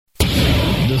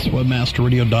This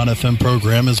WebmasterRadio.fm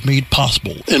program is made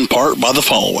possible in part by the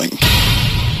following.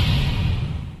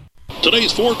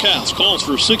 Today's forecast calls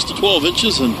for 6 to 12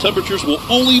 inches and temperatures will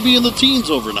only be in the teens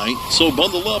overnight, so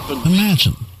bundle up and...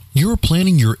 Imagine you're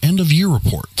planning your end-of-year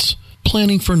reports,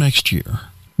 planning for next year.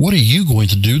 What are you going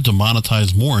to do to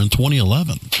monetize more in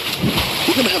 2011?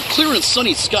 We're going to have clear and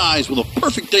sunny skies with a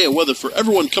perfect day of weather for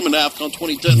everyone coming to AFCON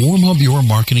 2010. Warm up your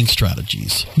marketing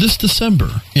strategies this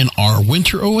December in our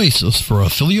winter oasis for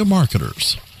affiliate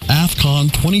marketers.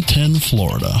 AFCON 2010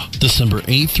 Florida, December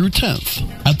 8th through 10th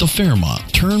at the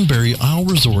Fairmont Turnberry Isle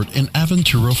Resort in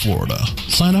Aventura, Florida.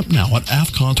 Sign up now at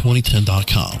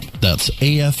AFCON2010.com. That's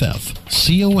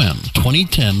AFFCOM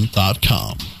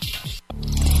 2010.com.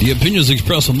 The opinions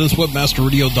expressed on this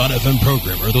WebmasterRadio.fm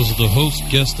program are those of the host,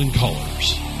 guests, and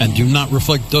callers, and do not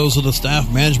reflect those of the staff,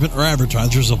 management, or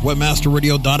advertisers of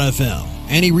WebmasterRadio.fm.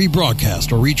 Any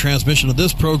rebroadcast or retransmission of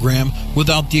this program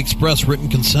without the express written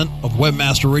consent of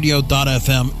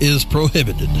WebmasterRadio.fm is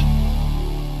prohibited.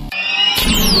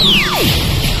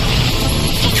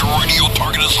 Your radio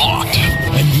target is locked,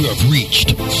 and you have reached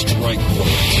strike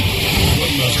point.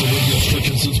 Webmaster Radio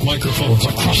stretches its microphones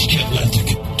across the Atlantic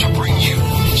to bring you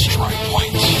Strike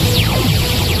Point.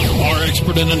 Our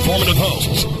expert and informative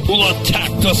hosts will attack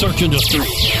the search industry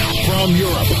from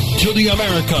Europe to the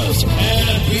Americas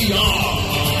and beyond.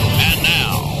 And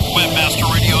now,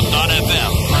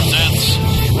 WebmasterRadio.fm presents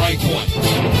Strike Point.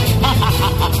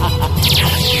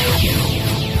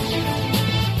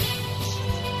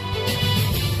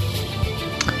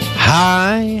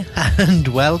 Hi, and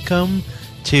welcome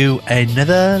to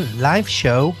another live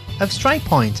show of Strike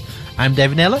Point. I'm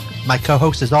David Naylor. My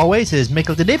co-host, as always, is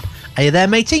Mikkel de Dip. Are you there,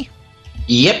 matey?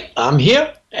 Yep, I'm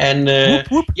here. And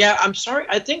whoop, whoop. Yeah, I'm sorry.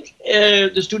 I think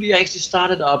the studio actually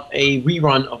started up a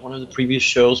rerun of one of the previous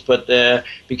shows, but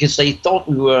because they thought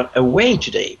we were away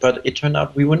today, but it turned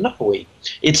out we were not away.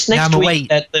 It's next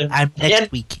week. I'm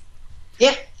next week.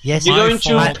 Yeah. Yes. You're going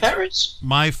to Paris?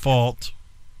 My fault.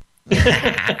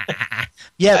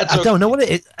 Yeah, I don't know what it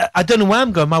is. I don't know where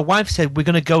I'm going. My wife said we're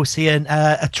going to go see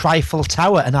a Trifle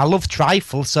Tower, and I love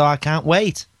Trifle, so I can't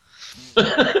wait.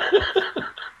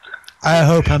 I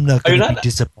hope I'm not going to be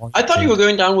disappointed. I thought you were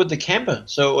going down with the camper,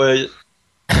 so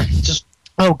just...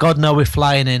 Oh, God, no, we're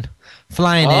flying in.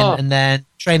 And then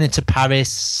training to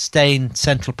Paris, staying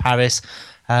central Paris,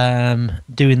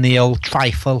 doing the old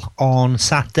Trifle on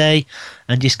Saturday,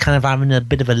 and just kind of having a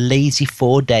bit of a lazy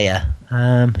 4-dayer.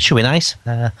 Should be nice.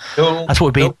 That's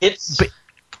what we've been.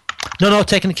 No,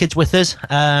 taking the kids with us.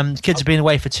 The kids have been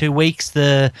away for 2 weeks.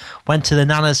 Went to the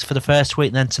nanas for the first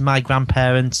week, then to my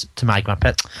parents for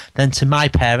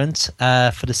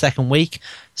the second week.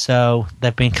 So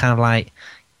they've been kind of like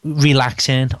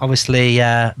relaxing. Obviously,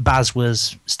 Baz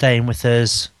was staying with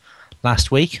us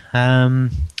last week,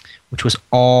 which was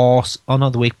awesome. Oh no,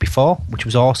 the week before, which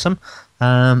was awesome.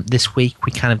 This week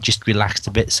we kind of just relaxed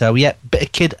a bit. So yeah, bit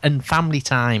of kid and family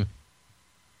time.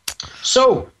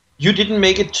 So you didn't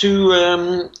make it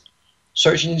to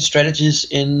Searching Strategies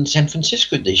in San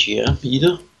Francisco this year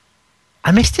either?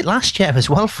 I missed it last year as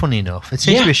well, funny enough. It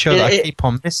seems to be a show that I keep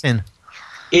on missing.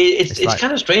 It's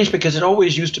kind of strange because it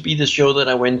always used to be the show that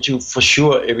I went to for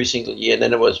sure every single year. And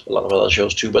then there was a lot of other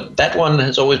shows too. But that one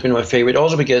has always been my favorite.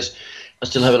 Also because I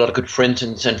still have a lot of good friends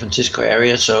in the San Francisco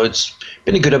area. So it's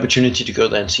been a good opportunity to go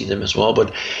there and see them as well.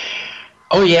 But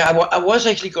oh yeah, I was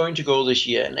actually going to go this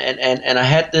year. And I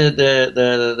had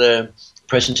the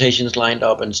presentations lined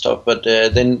up and stuff, but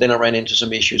then I ran into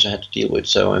some issues I had to deal with,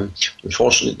 so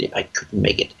unfortunately I couldn't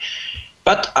make it.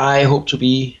 But I hope to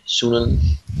be soon,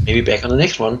 maybe back on the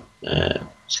next one. There's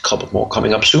a couple more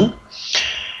coming up soon.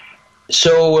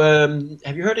 So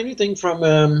have you heard anything from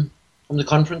the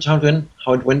conference? How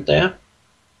it went there?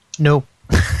 No.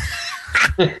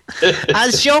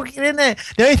 That's shocking, isn't it?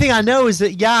 The only thing I know is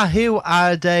that Yahoo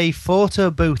had a photo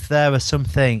booth there or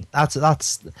something. That's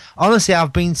honestly,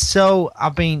 it's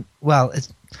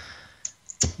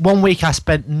 1 week I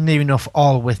spent near enough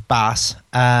all with Bass,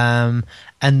 and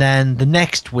then the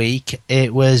next week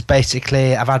it was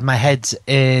basically I've had my head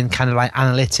in kind of like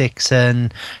analytics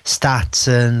and stats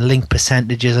and link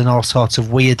percentages and all sorts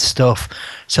of weird stuff.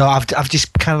 So I've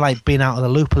just kind of like been out of the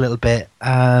loop a little bit.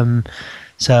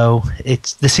 So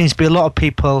there seems to be a lot of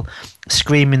people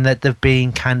screaming that they've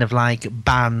been kind of like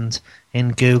banned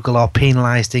in Google or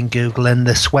penalised in Google, and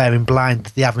they're swearing blind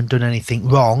that they haven't done anything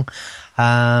wrong.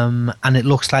 And it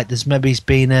looks like there's maybe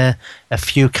been a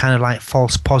few kind of like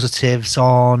false positives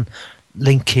on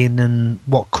linking and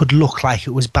what could look like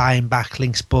it was buying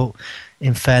backlinks, but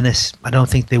in fairness, I don't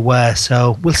think they were.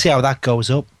 So we'll see how that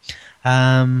goes up,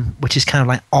 which is kind of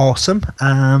like awesome.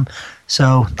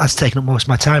 So that's taken up most of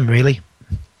my time, really.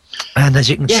 And as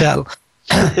you can tell,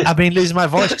 I've been losing my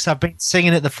voice because I've been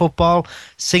singing at the football,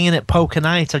 singing at poker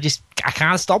night. I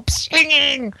can't stop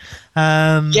singing. So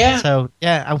I'm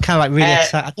kind of like really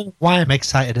excited. I don't know why I'm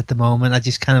excited at the moment. I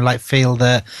just kind of like feel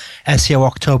that SEO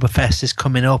Oktoberfest is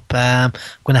coming up. I'm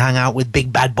going to hang out with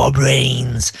Big Bad Bob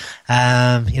Rains. You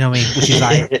know what I mean? Which is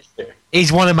like,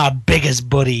 he's one of my biggest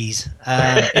buddies.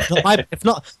 If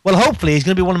not, well, hopefully he's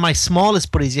going to be one of my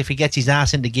smallest buddies if he gets his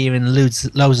ass into gear and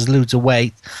loses loads of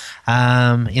weight. You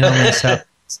know what I mean? So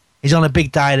he's on a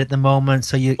big diet at the moment.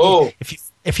 So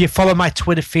if you follow my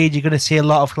Twitter feed, you're going to see a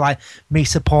lot of like me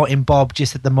supporting Bob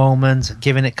just at the moment,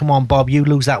 giving it, come on, Bob, you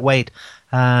lose that weight.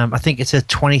 I think it's a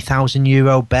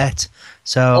 €20,000 bet.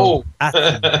 So that's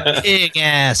a big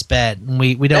ass bet. And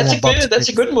we don't want Bob. That's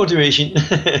a good motivation.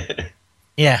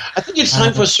 Yeah. I think it's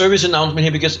time for a service announcement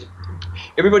here because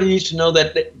everybody needs to know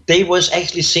that Dave was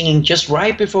actually singing just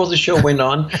right before the show went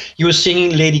on. He was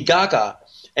singing Lady Gaga.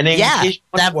 And in case you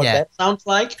wonder what that sounds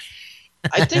like,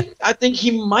 I think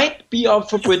he might be up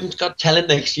for Britain's Got Talent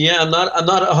next year. I'm not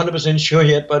 100% sure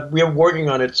yet, but we are working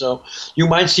on it. So you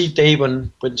might see Dave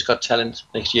on Britain's Got Talent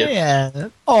next year. Yeah.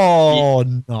 Oh,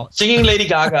 not singing Lady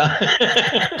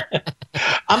Gaga.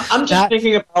 I'm just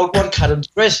thinking about what kind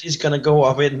of dress he's gonna go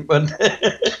up in. But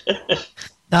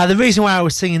now, the reason why I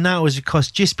was singing that was because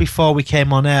just before we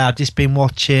came on air, I'd just been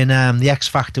watching the X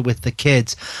Factor with the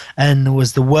kids, and it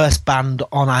was the worst band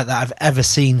on that I've ever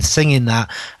seen singing that.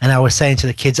 And I was saying to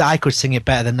the kids, I could sing it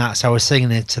better than that, so I was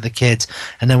singing it to the kids.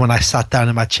 And then when I sat down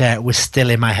in my chair, it was still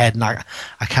in my head, and I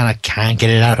kind of can't get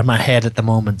it out of my head at the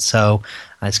moment. So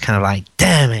it's kind of like,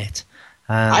 damn it.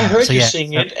 I heard you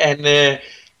sing it, and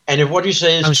if what you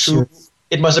say is true,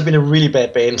 it must have been a really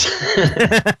bad band.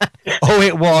 Oh,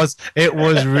 it was. It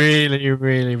was really,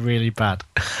 really, really bad.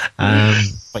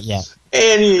 But yeah.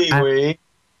 Anyway,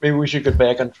 maybe we should get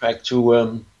back on track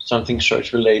to something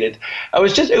search related.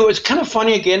 It was kind of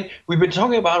funny again. We've been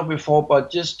talking about it before,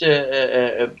 but just my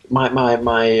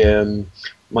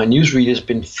newsreader has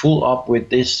been full up with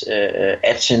this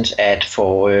AdSense ad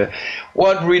for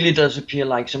what really does appear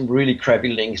like some really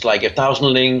crappy links, like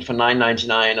 1,000 links for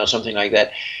 $9.99 or something like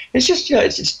that. It's just,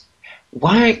 it's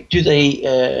why do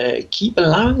they keep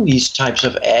allowing these types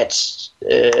of ads?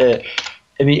 I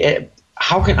mean,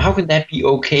 how can that be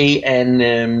okay?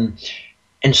 And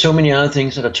so many other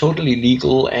things that are totally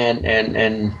legal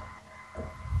and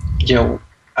you know,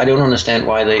 I don't understand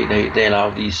why they allow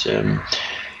these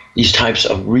types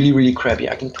of really, really crappy.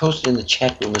 I can post it in the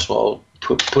chat room as well,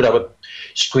 put up a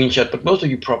screenshot, but most of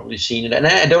you probably seen it. And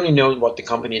I don't even know what the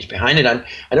company is behind it. I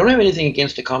don't have anything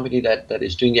against the company that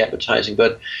is doing the advertising,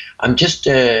 but I'm just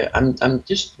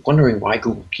wondering why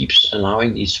Google keeps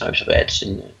allowing these types of ads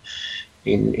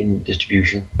in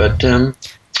distribution. But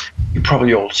you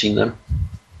probably all seen them.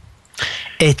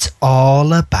 It's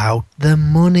all about the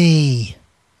money.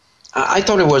 I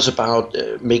thought it was about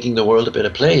making the world a better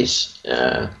place.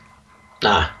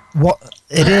 Nah. What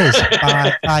it is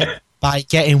by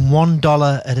getting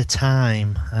 $1 at a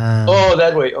time.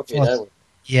 That way. Okay, that way.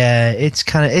 Yeah, it's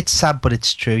sad, but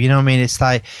it's true. You know what I mean? It's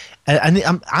like,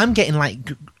 and I'm getting like,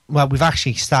 well, we've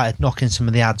actually started knocking some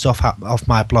of the ads off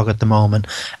my blog at the moment,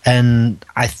 and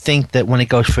I think that when it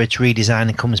goes for its redesign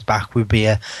and comes back, we'll be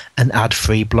an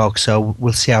ad-free blog. So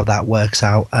we'll see how that works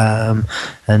out.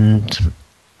 And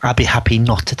I'd be happy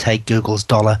not to take Google's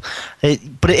dollar,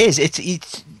 but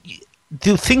it's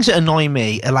the things that annoy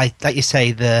me are like you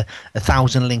say, the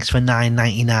 1,000 links for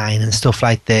 $9.99 and stuff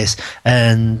like this,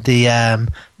 and the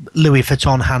Louis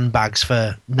Vuitton handbags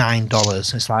for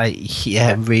 $9. It's like,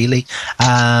 yeah, really, you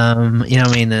know what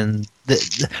I mean? And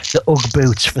the UGG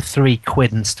boots for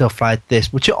 £3 and stuff like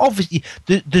this, which are obviously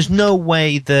there's no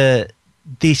way that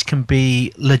these can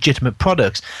be legitimate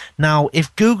products. Now,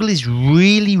 if Google is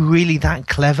really, really that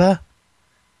clever,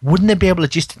 wouldn't they be able to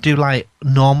just do like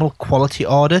normal quality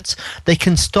audits? They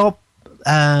can stop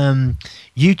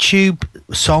YouTube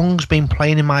songs being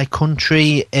played in my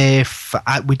country if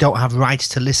we don't have rights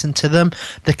to listen to them.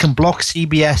 They can block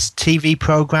CBS TV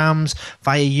programs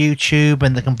via YouTube,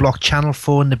 and they can block Channel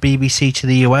 4 and the BBC to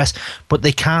the US, but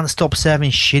they can't stop serving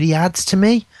shitty ads to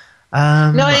me.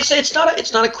 No, it's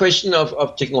not a question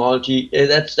of technology.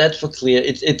 That's for clear.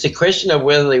 It's a question of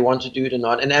whether they want to do it or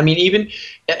not. And I mean,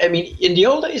 in the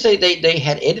old days, they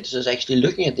had editors actually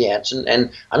looking at the ads, and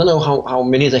I don't know how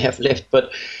many they have left,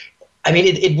 but I mean,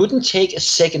 it wouldn't take a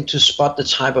second to spot the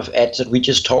type of ads that we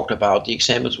just talked about, the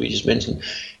examples we just mentioned,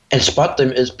 and spot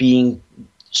them as being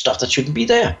stuff that shouldn't be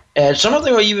there. Some of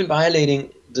them are even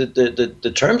violating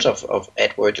the terms of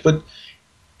AdWords, but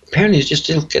apparently it just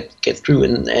still get through,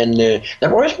 and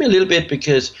that worries me a little bit,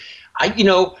 because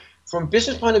from a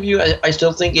business point of view, I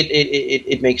still think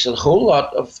it makes a whole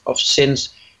lot of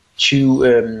sense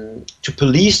to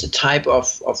police the type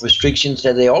of restrictions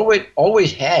that they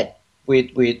always had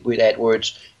with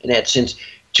AdWords and AdSense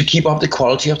to keep up the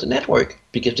quality of the network.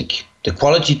 Because the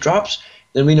quality drops,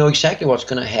 then we know exactly what's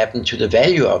going to happen to the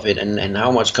value of it and how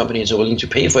much companies are willing to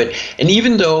pay for it. And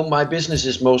even though my business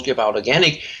is mostly about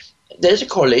organic, there's a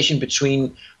correlation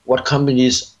between what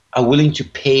companies are willing to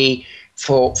pay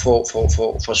for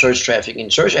search traffic in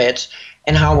search ads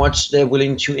and how much they're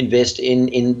willing to invest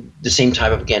in the same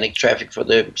type of organic traffic for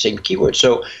the same keyword.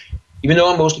 So even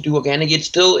though I mostly do organic, it's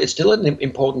still an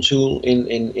important tool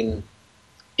in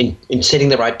setting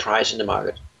the right price in the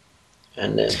market.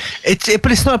 And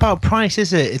but it's not about price,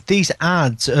 is it? These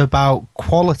ads are about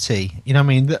quality. You know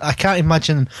what I mean? I can't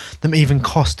imagine them even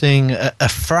costing a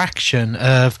fraction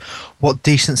of what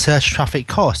decent search traffic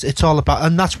costs. It's all about,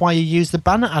 and that's why you use the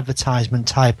banner advertisement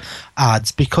type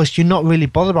ads, because you're not really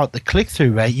bothered about the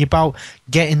click-through rate. You're about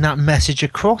getting that message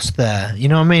across there. You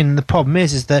know what I mean? And the problem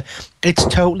is that it's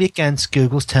totally against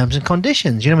Google's terms and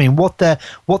conditions. You know what I mean?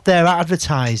 What they're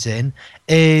advertising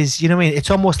is, you know what I mean?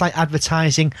 It's almost like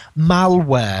advertising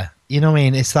malware. You know what I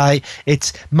mean? It's like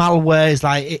malware is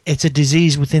like it's a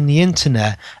disease within the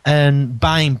internet, and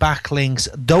buying backlinks,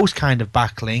 those kind of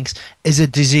backlinks, is a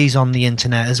disease on the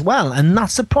internet as well. And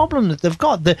that's the problem that they've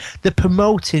got. They're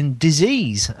promoting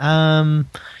disease. You know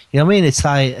what I mean? It's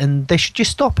like, and they should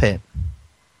just stop it.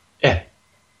 Yeah.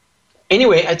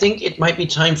 Anyway, I think it might be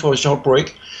time for a short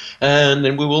break, and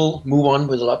then we will move on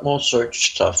with a lot more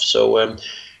search stuff. So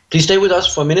please stay with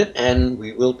us for a minute, and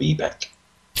we will be back.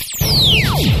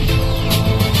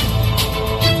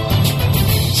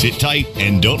 Sit tight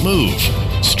and don't move.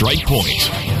 Strike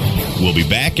Point. We'll be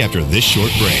back after this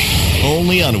short break.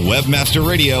 Only on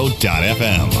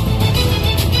webmasterradio.fm.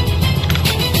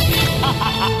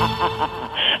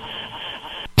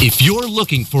 If you're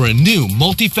looking for a new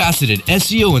multifaceted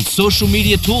SEO and social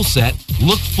media toolset,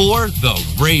 look for the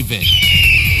Raven.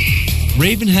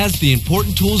 Raven has the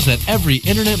important tools that every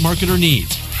internet marketer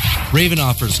needs. Raven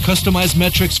offers customized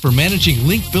metrics for managing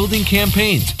link building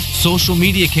campaigns, social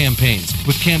media campaigns,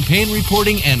 with campaign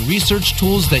reporting and research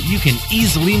tools that you can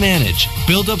easily manage.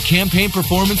 Build up campaign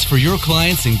performance for your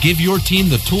clients and give your team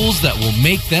the tools that will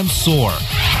make them soar.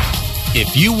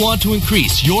 If you want to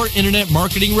increase your internet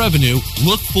marketing revenue,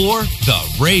 look for the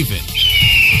Raven.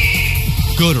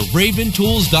 Go to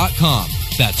raventools.com.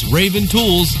 That's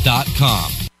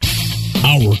raventools.com.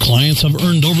 Our clients have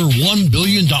earned over $1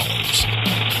 billion.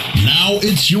 Now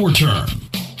it's your turn.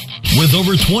 With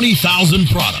over 20,000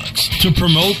 products to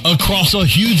promote across a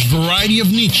huge variety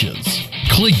of niches,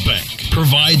 ClickBank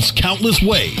provides countless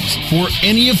ways for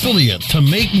any affiliate to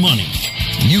make money.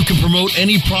 You can promote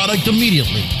any product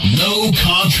immediately. No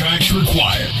contracts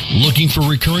required. Looking for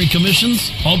recurring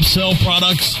commissions? Upsell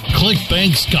products?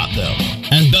 ClickBank's got them.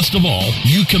 And best of all,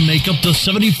 you can make up to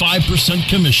 75%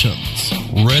 commissions.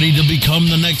 Ready to become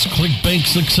the next ClickBank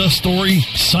success story?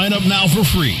 Sign up now for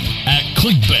free at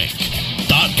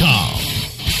clickbank.com.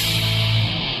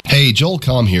 Hey, Joel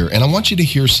Comm here, and I want you to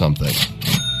hear something.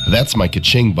 That's my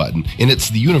ka-ching button, and it's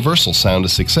the universal sound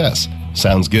of success.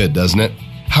 Sounds good, doesn't it?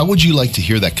 How would you like to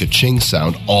hear that ka-ching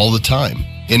sound all the time?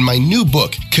 In my new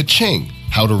book, Ka-Ching,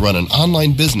 How to Run an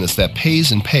Online Business That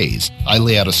Pays and Pays, I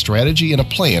lay out a strategy and a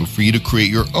plan for you to create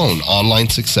your own online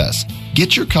success.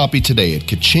 Get your copy today at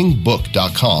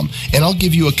kachingbook.com, and I'll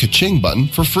give you a ka-ching button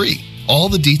for free. All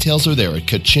the details are there at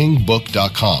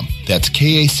kachingbook.com. That's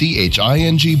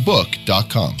KACHING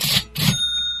book.com.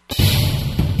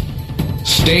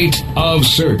 State of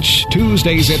Search,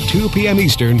 Tuesdays at 2 p.m.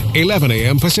 Eastern, 11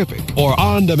 a.m. Pacific, or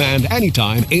on demand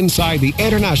anytime inside the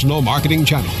International Marketing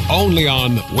Channel, only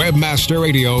on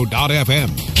webmasterradio.fm.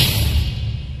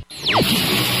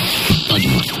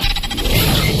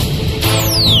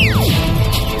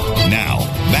 Now,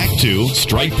 back to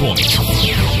Strike Point,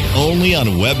 only on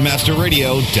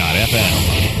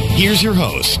webmasterradio.fm. Here's your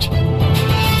host.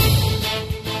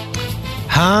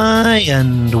 Hi,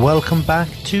 and welcome back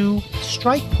to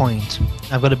Strike Point.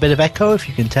 I've got a bit of echo, if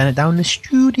you can turn it down in the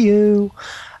studio.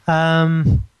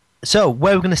 So,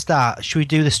 where we're going to start? Should we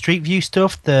do the Street View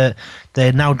stuff? They're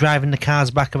now driving the cars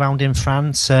back around in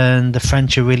France, and the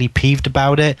French are really peeved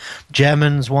about it.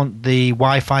 Germans want the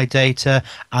Wi-Fi data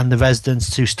and the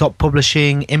residents to stop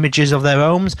publishing images of their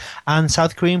homes, and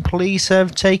South Korean police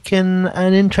have taken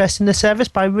an interest in the service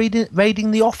by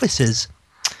raiding the offices.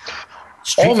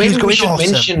 Or maybe we should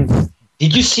mention,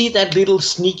 did you see that little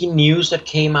sneaky news that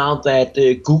came out that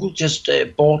Google just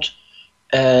bought,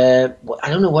 I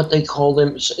don't know what they call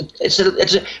them. It's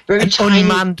a very tiny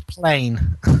unmanned plane.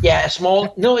 Yeah, it's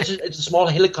a small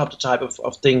helicopter type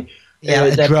of thing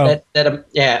a drone.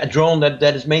 A drone that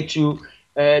is made to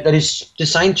that is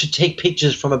designed to take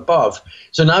pictures from above.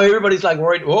 So now everybody's like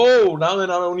worried. Oh, now they're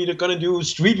not only going to do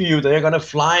Street View, they're going to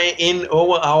fly in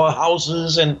over our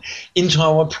houses and into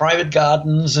our private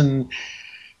gardens. And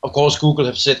of course, Google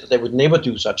have said that they would never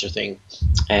do such a thing,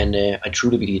 and I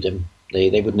truly believe them.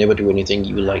 They would never do anything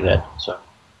evil like that. So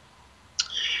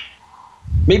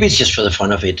maybe it's just for the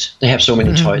fun of it. They have so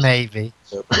many toys. Maybe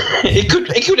so, it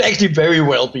could actually very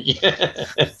well be.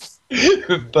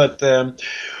 But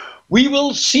we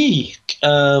will see.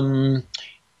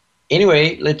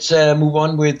 Anyway, let's move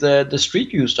on with the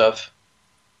Street View stuff.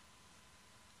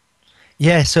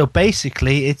 Yeah, so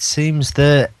basically it seems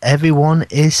that everyone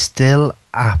is still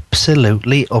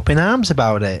absolutely up in arms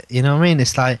about it. You know what I mean?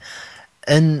 It's like,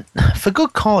 and for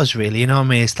good cause, really. You know what I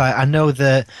mean? It's like, I know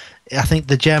that I think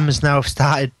the Germans now have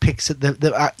started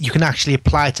you can actually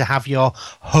apply to have your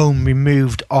home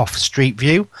removed off Street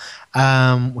View,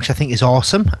 which I think is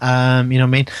awesome. You know what I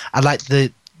mean? I like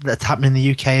that's happening in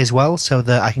the UK as well, so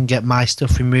that I can get my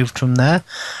stuff removed from there.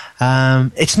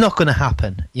 It's not going to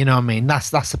happen. You know what I mean?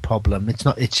 That's the problem.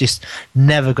 It's just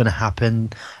never going to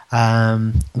happen.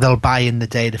 They'll buy in the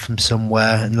data from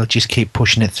somewhere and they'll just keep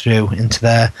pushing it through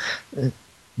into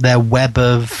their web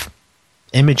of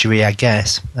imagery, I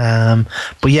guess.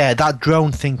 But yeah, that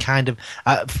drone thing kind of,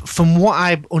 from what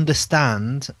I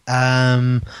understand,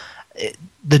 the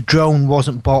drone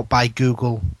wasn't bought by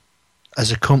Google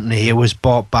as a company. It was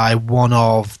bought by one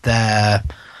of their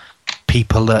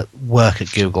people that work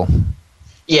at Google.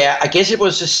 Yeah, I guess it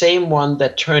was the same one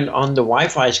that turned on the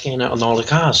Wi-Fi scanner on all the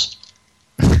cars.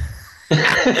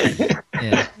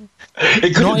 Yeah.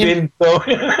 It could have been so,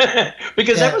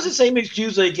 because that was the same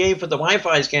excuse they gave for the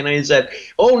Wi-Fi scanner, is that,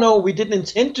 oh no, we didn't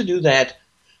intend to do that.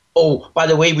 Oh, by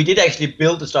the way, we did actually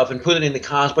build the stuff and put it in the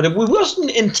cars, but it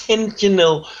wasn't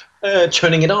intentional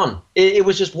turning it on. It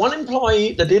was just one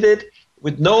employee that did it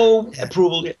with no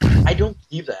approval. I don't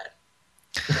believe that.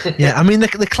 Yeah, I mean,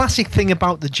 the classic thing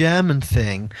about the German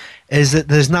thing is that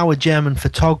there's now a German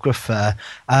photographer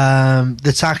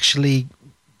that's actually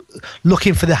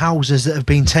looking for the houses that have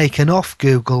been taken off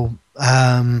Google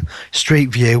Street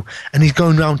View, and he's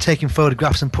going around taking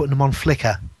photographs and putting them on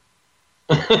Flickr.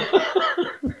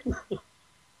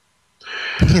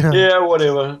 You know? Yeah,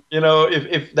 whatever. You know,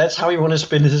 if that's how you want to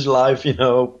spend his life, you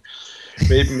know,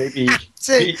 maybe.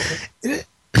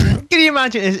 Can you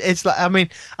imagine? It's like, I mean,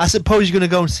 I suppose you're going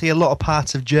to go and see a lot of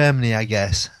parts of Germany, I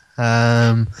guess.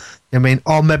 I mean,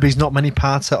 or maybe there's not many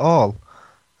parts at all.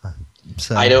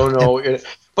 So, I don't know.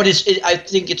 But I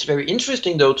think it's very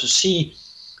interesting, though, to see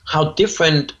how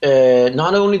different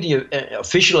not only the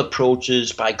official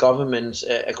approaches by governments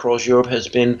across Europe has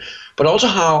been, but also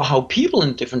how people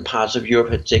in different parts of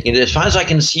Europe have taken it. As far as I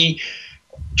can see,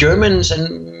 Germans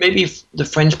and maybe the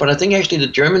French, but I think actually the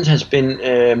Germans has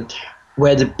been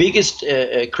where the biggest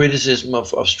criticism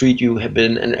of Street View have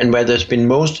been, and where there's been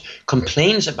most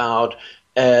complaints about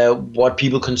what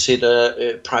people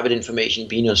consider private information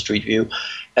being on Street View.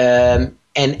 And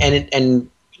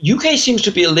UK seems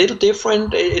to be a little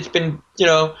different. It's been, you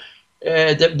know,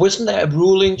 wasn't there a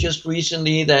ruling just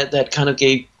recently that kind of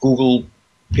gave Google,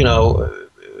 you know,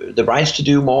 the rights to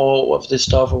do more of this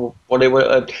stuff or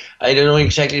whatever. I don't know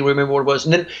exactly remember what it was.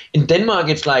 And then in Denmark,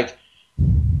 it's like,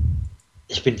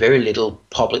 there's been very little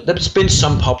public. There's been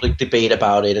some public debate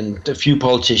about it and a few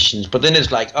politicians, but then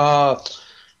it's like,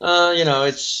 you know,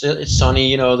 it's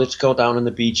sunny. You know, let's go down on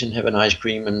the beach and have an ice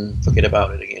cream and forget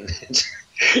about it again.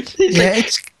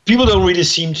 People don't really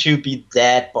seem to be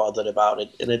that bothered about it,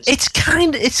 and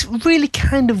it's really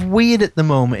kind of weird at the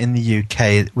moment in the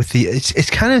UK with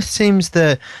it kind of seems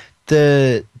that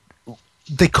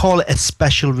they call it a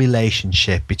special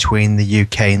relationship between the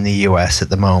UK and the US at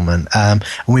the moment, and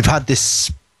we've had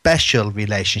this special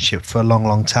relationship for a long,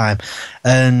 long time,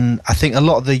 and I think a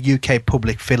lot of the UK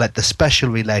public feel like the special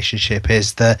relationship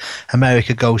is that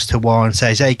America goes to war and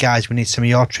says, hey guys, we need some of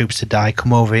your troops to die,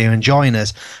 come over here and join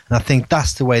us. And I think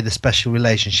that's the way the special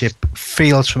relationship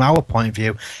feels from our point of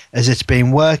view as it's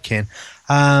been working.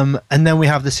 And then we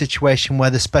have the situation where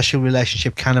the special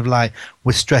relationship kind of like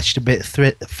was stretched a bit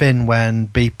thin when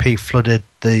BP flooded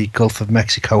the Gulf of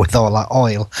Mexico with all that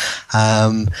oil.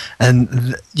 And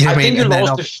you know, I think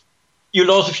you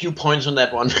lost a few points on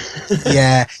that one.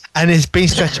 Yeah, and it's been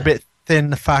stretched a bit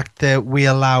thin, the fact that we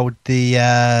allowed the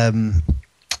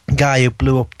guy who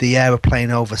blew up the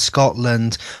aeroplane over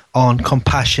Scotland on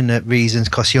compassionate reasons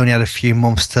because he only had a few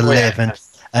months to live.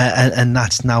 and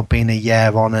that's now been a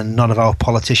year on, and none of our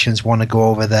politicians want to go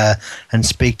over there and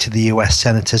speak to the US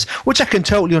senators, which I can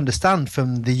totally understand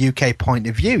from the UK point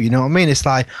of view. You know what I mean? It's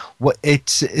like,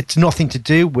 it's nothing to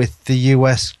do with the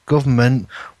US government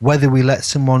whether we let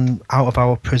someone out of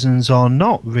our prisons or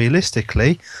not,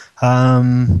 realistically. You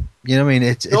know what I mean?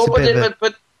 It's no, a bit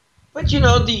but you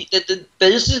know,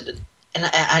 this is, and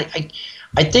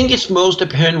I think it's most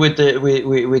apparent with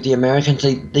the Americans.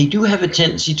 They do have a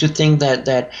tendency to think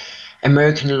that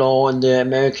American law and the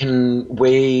American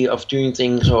way of doing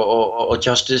things or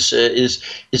justice is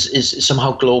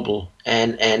somehow global,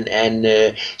 and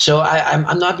so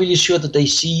I'm not really sure that they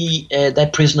see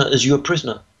that prisoner as your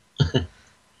prisoner.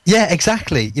 Yeah,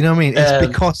 exactly. You know what I mean? It's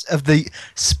because of the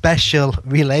special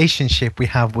relationship we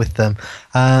have with them,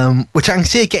 which I can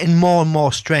see getting more and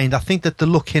more strained. I think that they're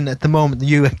looking at the moment,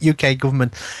 the UK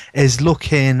government is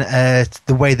looking at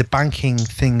the way the banking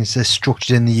things are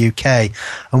structured in the UK.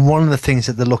 And one of the things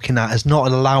that they're looking at is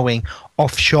not allowing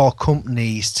offshore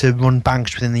companies to run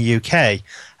banks within the UK.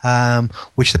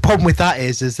 Which the problem with that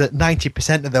is that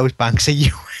 90% of those banks are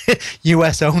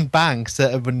US-owned banks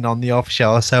that are running on the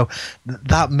offshore. So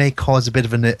that may cause a bit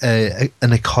of an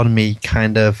economy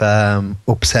kind of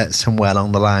upset somewhere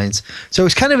along the lines. So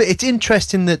it's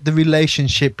interesting that the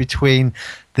relationship between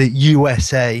the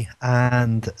USA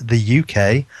and the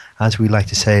UK, as we like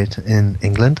to say it in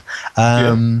England,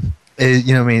 you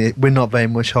know what I mean? We're not very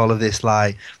much all of this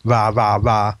like rah rah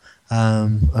rah.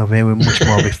 Over here we're much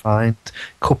more refined.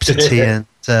 Cups of tea and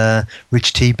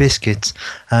rich tea biscuits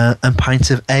and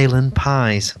pints of ale and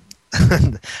pies.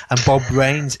 And Bob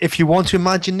Rains, if you want to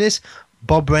imagine this,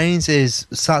 Bob Rains is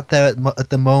sat there at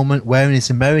the moment wearing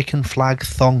his American flag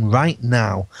thong right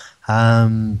now.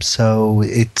 So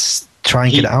it's try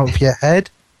and get it out of your head.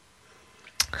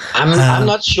 I'm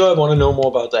not sure I want to know more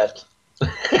about that.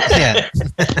 Yeah.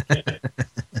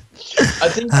 I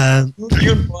think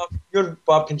you and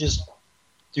Bob can just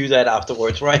do that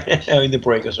afterwards, right? In the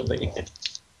break or something.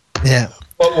 Yeah.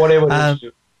 But whatever you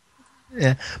do.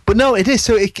 Yeah, but no, it is.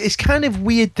 So it's kind of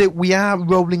weird that we are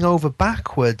rolling over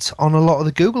backwards on a lot of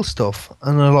the Google stuff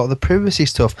and a lot of the privacy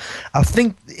stuff. I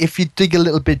think if you dig a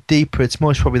little bit deeper, it's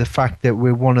most probably the fact that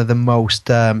we're one of the most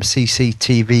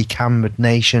CCTV camered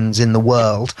nations in the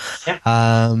world.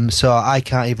 Yeah. So I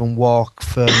can't even walk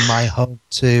from my home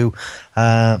to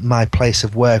my place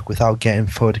of work without getting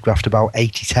photographed about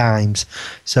 80 times.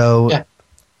 So yeah.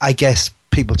 I guess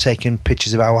people taking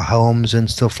pictures of our homes and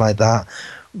stuff like that,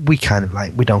 we kind of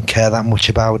we don't care that much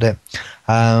about it.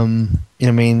 You know what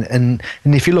I mean? And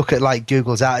if you look at like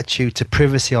Google's attitude to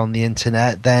privacy on the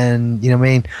internet, then, you know what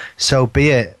I mean, so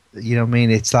be it. You know what I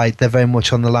mean? It's like they're very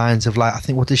much on the lines of like, I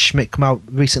think, what did Schmidt come out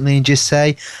recently and just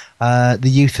say? The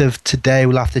youth of today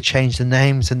will have to change their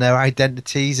names and their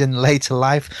identities in later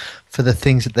life for the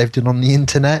things that they've done on the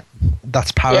internet.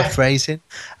 That's paraphrasing.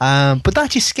 Yeah. But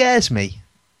that just scares me.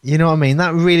 You know what I mean?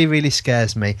 That really, really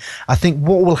scares me. I think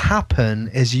what will happen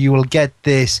is you will get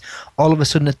this, all of a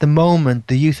sudden at the moment,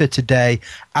 the youth of today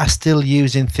are still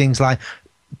using things like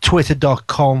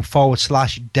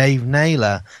twitter.com/Dave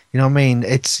Naylor. You know what I mean?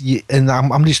 And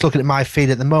I'm just looking at my feed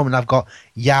at the moment. I've got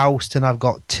Youst and I've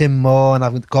got Tim Moore and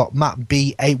I've got Matt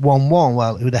B811.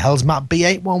 Well, who the hell's Matt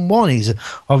B811? He's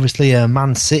obviously a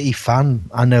Man City fan.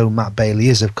 I know Matt Bailey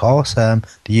is, of course. The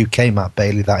UK Matt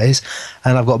Bailey, that is.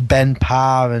 And I've got Ben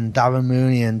Parr and Darren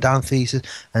Mooney and Dan Thesis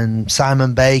and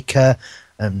Simon Baker.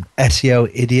 SEO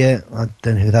idiot, I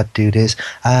don't know who that dude is.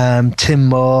 Tim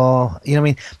Moore, you know what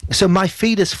I mean? So my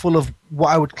feed is full of what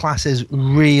I would class as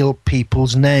real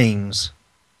people's names.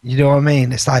 You know what I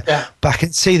mean? It's like, but I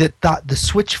can see that the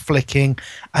switch flicking,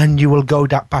 and you will go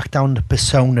back down the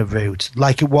persona route,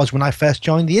 like it was when I first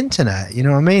joined the internet. You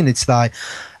know what I mean? It's like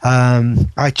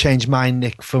I changed my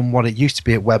nick from what it used to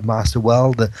be at Webmaster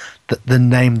World, the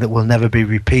name that will never be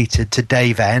repeated, to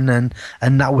Dave N, and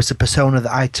that was the persona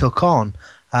that I took on.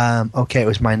 Okay, it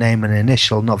was my name and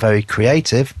initial, not very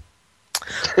creative.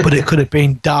 But it could have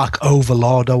been Dark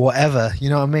Overlord or whatever. You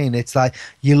know what I mean? It's like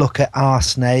you look at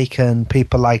R-Snake and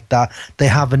people like that, they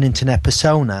have an internet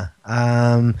persona. You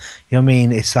know what I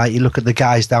mean? It's like you look at the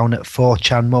guys down at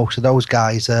 4chan, most of those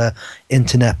guys are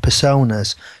internet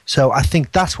personas. So I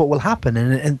think that's what will happen,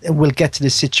 and we'll get to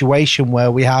this situation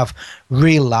where we have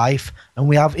real life and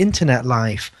we have internet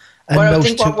life. And well, I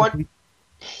think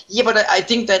yeah, but I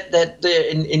think that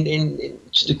in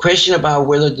the question about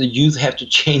whether the youth have to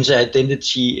change their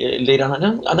identity later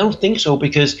on, I don't think so,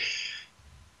 because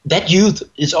that youth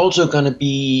is also going to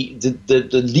be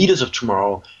the leaders of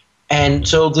tomorrow, And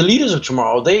so the leaders of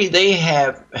tomorrow, they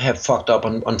have fucked up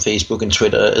on Facebook and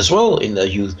Twitter as well in their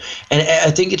youth. And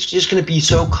I think it's just going to be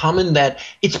so common that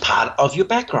it's part of your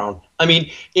background. I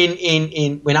mean,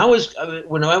 when I was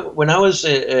going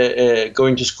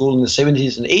to school in the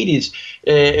 70s and 80s,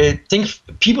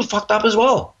 people fucked up as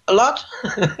well, a lot.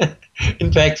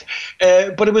 In fact,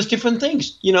 but it was different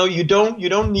things. You know, you don't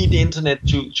need the internet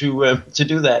to do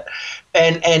that.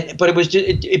 But it was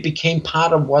it became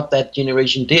part of what that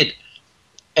generation did.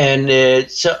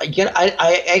 And so again,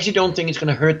 I actually don't think it's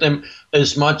going to hurt them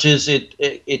as much as it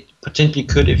potentially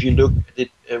could if you look at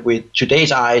it with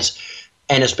today's eyes,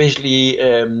 and especially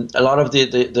a lot of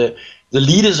the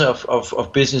leaders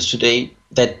of business today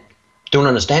that don't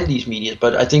understand these media.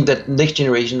 But I think that next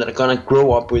generation that are going to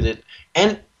grow up with it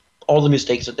and all the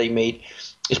mistakes that they made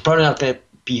is probably not going to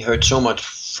be hurt so much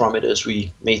from it as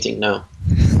we may think now.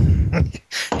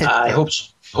 I hope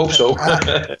so.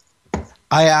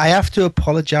 I have to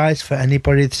apologize for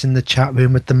anybody that's in the chat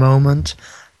room at the moment.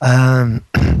 There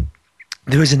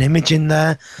is an image in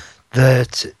there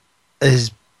that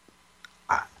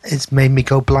it's made me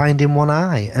go blind in one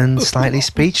eye and slightly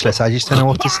speechless. I just don't know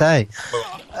what to say.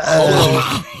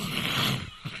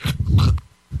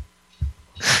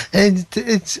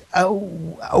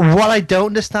 What I don't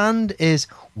understand is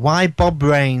why Bob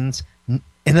Rains,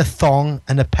 in a thong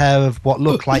and a pair of what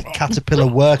look like caterpillar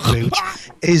work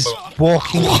boots, is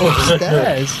walking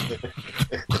upstairs.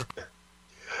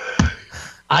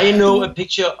 I know a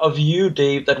picture of you,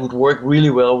 Dave, that would work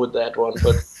really well with that one,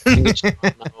 but I think it's not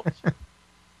now.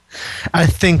 I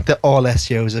think that all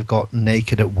SEOs have got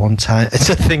naked at one time. It's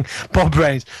a thing. Bob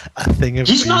Rains, a thing of.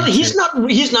 He's not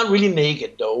really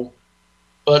naked though.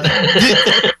 But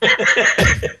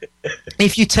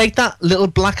if you take that little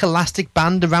black elastic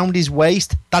band around his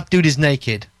waist, that dude is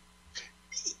naked.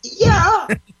 Yeah,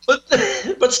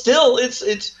 but still,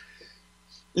 it's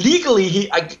legally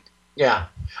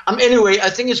anyway, I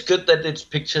think it's good that it's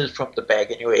pictures from the back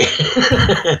anyway.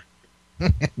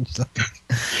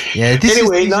 Yeah.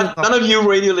 Anyway, none of you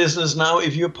radio listeners now,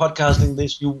 if you're podcasting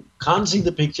this, you can't see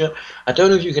the picture. I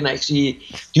don't know if you can actually.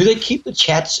 Do they keep the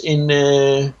chats in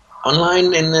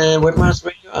online in Webmaster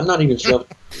Radio? I'm not even sure.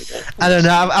 I don't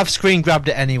know. I've screen grabbed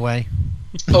it anyway.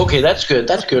 Okay, that's good.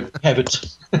 That's good. Have it.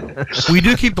 We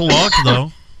do keep the logs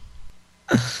though.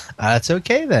 That's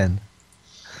okay then.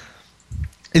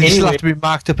 This will have to be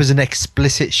marked up as an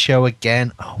explicit show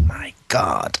again. Oh my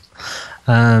god.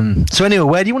 So anyway,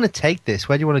 where do you want to take this?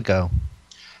 Where do you want to go?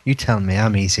 You tell me.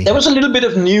 I'm easy. There was a little bit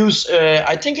of news.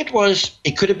 I think it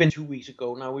could have been 2 weeks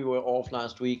ago. Now we were off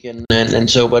last week and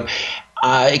so, but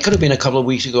it could have been a couple of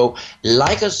weeks ago.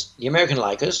 Lycos, the American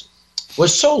Lycos,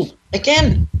 was sold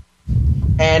again.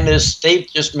 And as Dave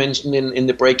just mentioned in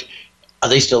the break, are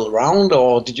they still around,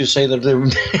 or did you say that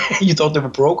you thought they were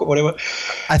broke or whatever?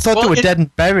 I thought they were dead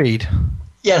and buried.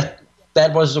 Yeah,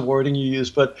 that was the wording you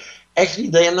used, but actually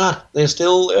they are not. They're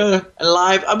still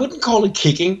alive. I wouldn't call it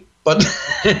kicking, but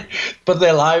but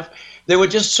they're alive. They were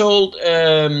just sold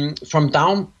from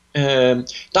Down.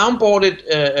 Down bought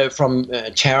it from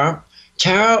Terra.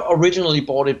 Terra originally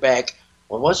bought it back.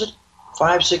 What was it?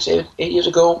 5, 6, 8 years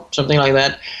ago, something like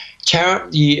that. Terra,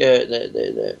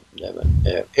 it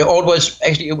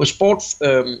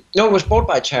was bought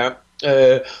by Terra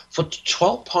for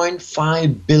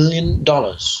 $12.5 billion.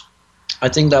 I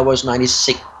think that was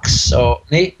 96. Or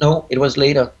no, it was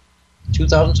later,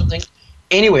 2000 something.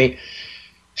 Anyway,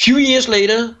 few years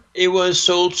later, it was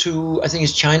sold to, I think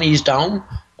it's Chinese Down,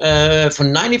 for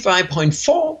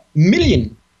 $95.4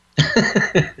 million.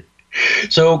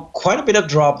 So quite a bit of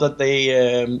drop that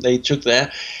they took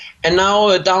there. And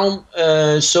now Down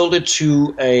sold it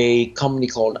to a company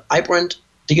called Ibrent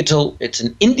Digital. It's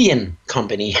an Indian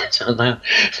company.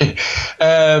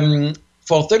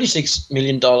 For $36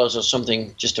 million or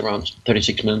something, just around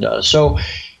 $36 million. So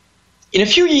in a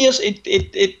few years,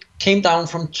 it came down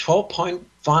from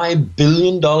 $12.5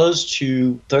 billion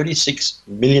to $36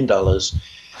 million. Talk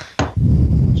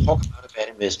about a bad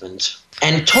investment.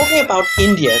 And talking about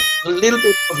India, a little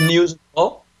bit of news as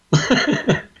well.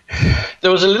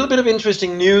 There was a little bit of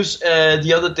interesting news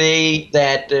the other day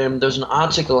that there was an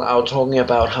article out talking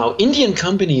about how Indian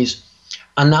companies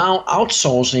are now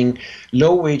outsourcing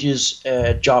low wages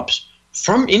jobs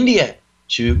from India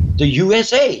to the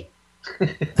USA.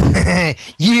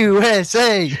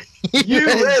 USA!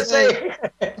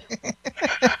 And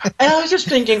I was just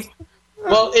thinking,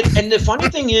 well, and the funny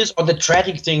thing is, or the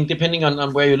tragic thing, depending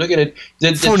on where you look at it,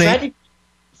 the tragic,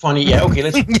 funny, yeah, okay,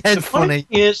 let's. Yeah, the funny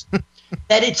thing is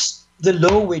that it's the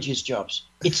low wages jobs.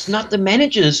 It's not the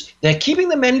managers. They're keeping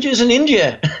the managers in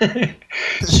India.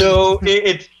 So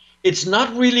it's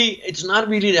not really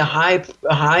the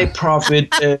high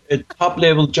profit top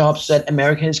level jobs that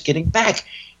America is getting back.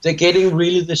 They're getting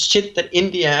really the shit that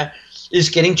India is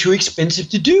getting too expensive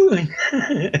to do.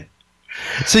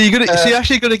 So you're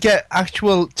actually gonna get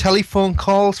actual telephone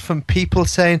calls from people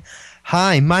saying,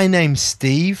 "Hi, my name's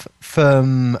Steve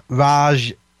from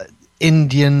Raj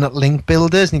Indian Link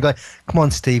Builders," and you go, "Come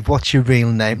on, Steve, what's your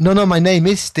real name?" No, my name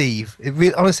is Steve.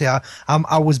 Honestly,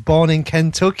 I was born in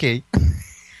Kentucky.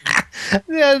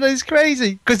 Yeah, that's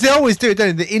crazy because they always do it,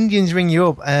 don't they? The Indians ring you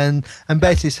up and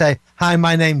basically say, "Hi,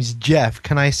 my name's Jeff.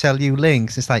 Can I sell you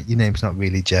links?" It's like, your name's not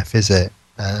really Jeff, is it?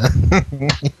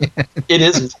 It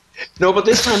isn't. No, but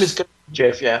this time it's going to be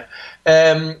Jeff. Yeah.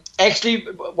 Actually,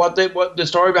 what the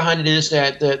story behind it is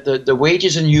that the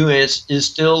wages in US is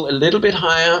still a little bit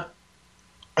higher,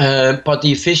 but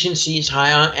the efficiency is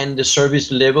higher and the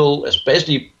service level,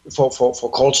 especially for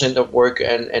call center work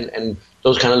and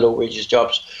those kind of low wages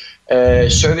jobs,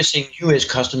 servicing US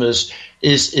customers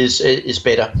is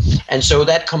better, and so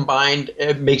that combined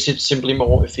makes it simply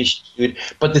more efficient to do it.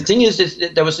 But the thing is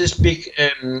that there was this big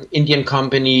Indian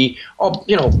company, or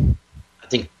I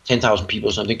think 10,000 people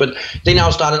or something, but they now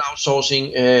started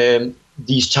outsourcing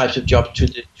these types of jobs to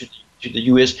the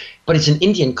US, but it's an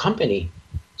Indian company.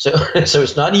 So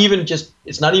it's not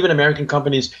even American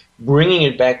companies bringing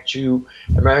it back to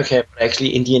America, but actually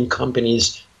Indian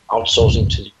companies outsourcing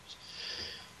to the US.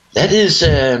 That is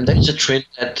a trend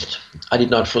that I did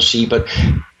not foresee. But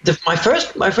my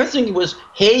first thing was,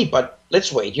 hey, but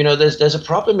let's wait. There's a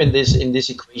problem in this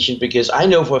equation, because I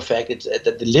know for a fact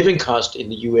that the living cost in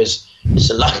the US is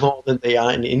a lot more than they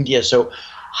are in India. So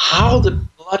how the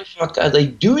bloody fuck are they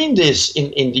doing this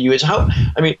in the US?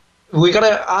 We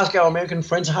gotta ask our American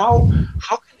friends, how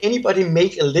can anybody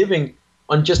make a living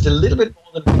on just a little bit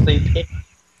more than what they pay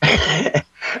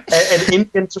an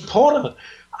Indian supporter?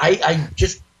 I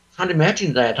just can't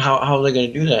imagine that, how they're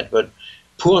going to do that. But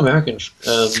poor Americans.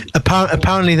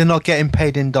 Apparently they're not getting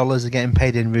paid in dollars, they're getting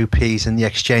paid in rupees, and the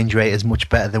exchange rate is much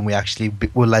better than we actually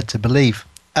were led to believe.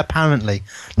 Apparently.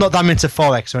 Not that I'm into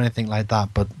Forex or anything like that,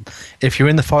 but if you're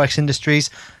in the Forex industries,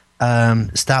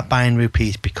 start buying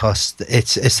rupees, because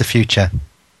it's the future.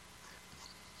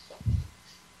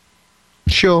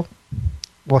 Sure.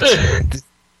 What's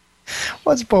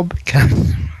Bob?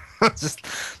 Just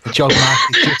the job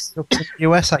market just up in the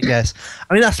US, I guess.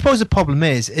 I mean, I suppose the problem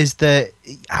is that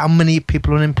how many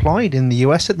people are unemployed in the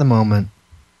US at the moment?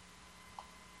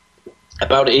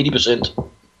 About 80%.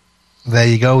 There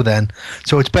you go then.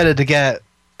 So it's better to get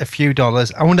a few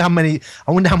dollars. I wonder how many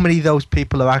of those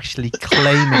people are actually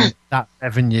claiming that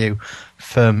revenue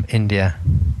from India.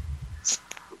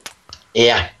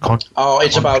 Yeah.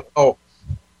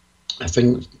 I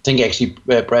think actually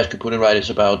Brad could put it right. It's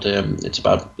about a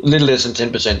little less than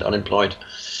 10% unemployed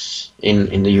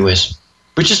in the US,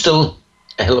 which is still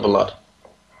a hell of a lot.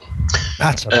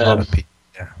 That's a lot of people.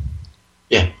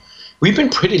 Yeah. We've been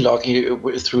pretty lucky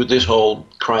through this whole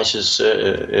crisis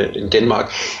in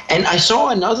Denmark. And I saw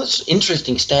another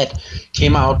interesting stat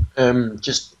came out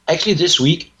just actually this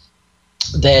week,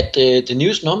 that the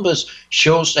news numbers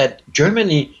shows that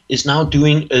Germany is now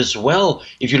doing as well.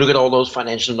 If you look at all those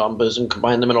financial numbers and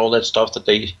combine them and all that stuff that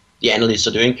the analysts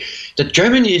are doing, that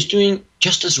Germany is doing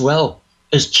just as well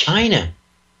as China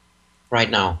right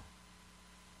now.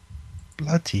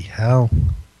 Bloody hell.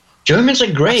 Germans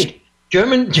are great.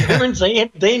 Germans,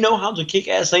 they know how to kick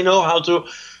ass. They know how to,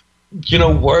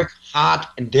 work hard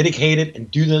and dedicated and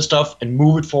do their stuff and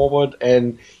move it forward.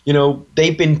 And,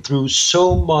 they've been through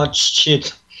so much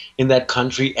shit in that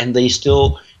country, and they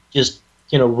still just,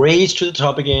 raise to the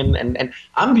top again. And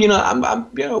I'm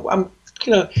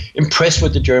impressed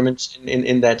with the Germans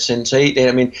in that sense.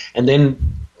 And then,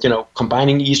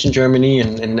 combining Eastern Germany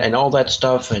and all that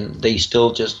stuff, and they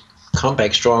still just come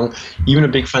back strong, even a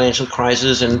big financial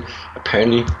crisis, and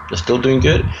apparently they're still doing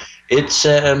good. It's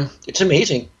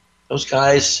amazing. Those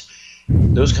guys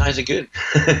are good.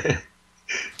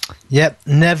 Yep,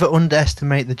 never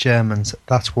underestimate the Germans.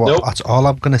 That's all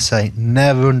I'm going to say.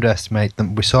 Never underestimate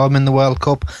them. We saw them in the World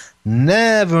Cup.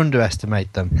 Never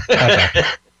underestimate them. Ever.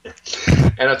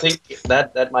 And I think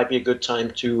that might be a good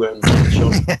time to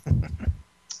show.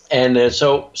 And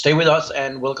so stay with us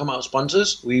and welcome our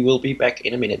sponsors. We will be back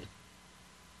in a minute.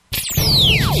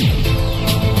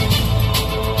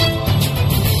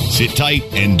 Sit tight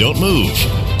and don't move.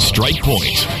 Strike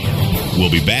Point.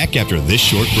 We'll be back after this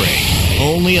short break.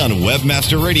 Only on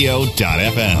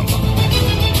WebmasterRadio.fm.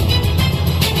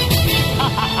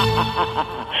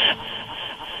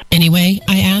 Anyway,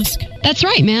 I ask? That's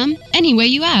right, ma'am. Any way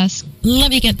you ask.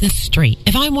 let me get this straight.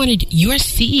 If I wanted your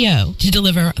CEO to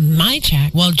deliver my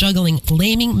check while juggling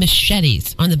flaming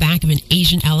machetes on the back of an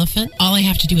Asian elephant, all I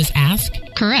have to do is ask?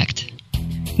 Correct.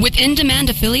 With In-Demand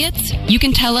Affiliates, you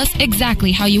can tell us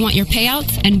exactly how you want your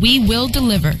payouts, and we will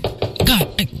deliver.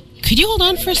 God, could you hold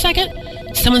on for a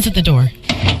second? Someone's at the door.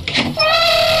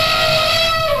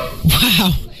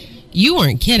 Wow, you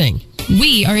weren't kidding.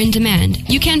 We are in demand.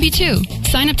 You can be too.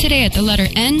 Sign up today at the letter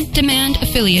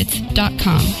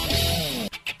ndemandaffiliates.com.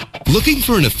 Looking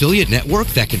for an affiliate network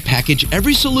that can package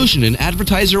every solution an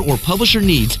advertiser or publisher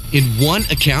needs in one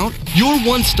account? Your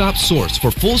one-stop source for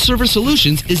full-service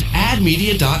solutions is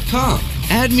AdMedia.com.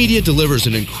 AdMedia delivers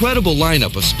an incredible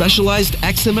lineup of specialized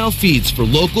XML feeds for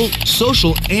local,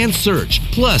 social, and search,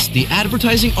 plus the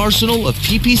advertising arsenal of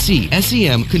PPC,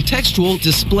 SEM, contextual,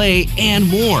 display, and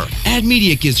more.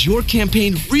 AdMedia gives your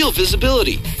campaign real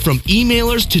visibility, from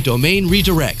emailers to domain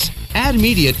redirects.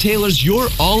 AdMedia tailors your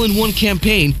all-in-one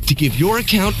campaign to give your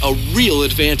account a real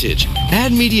advantage.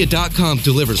 AdMedia.com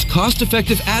delivers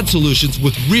cost-effective ad solutions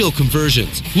with real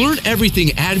conversions. Learn everything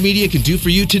AdMedia can do for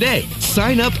you today.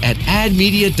 Sign up at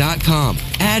AdMedia.com.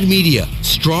 AdMedia.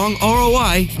 Strong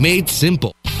ROI made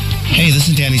simple. Hey, this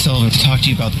is Danny Sullivan to talk to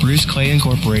you about Bruce Clay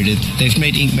Incorporated. They've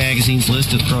made Inc. Magazine's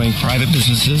list of growing private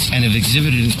businesses and have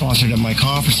exhibited and sponsored at my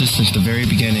conferences since the very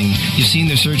beginning. You've seen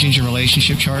their search engine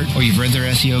relationship chart, or you've read their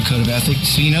SEO code of ethics,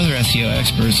 so you know they're SEO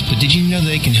experts. But did you know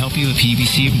they can help you with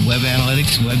PPC, web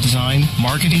analytics, web design,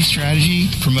 marketing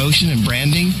strategy, promotion, and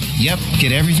branding? Yep,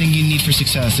 get everything you need for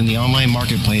success in the online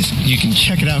marketplace. You can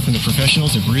check it out from the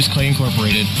professionals at Bruce Clay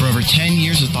Incorporated. For over 10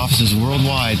 years with offices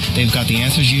worldwide, they've got the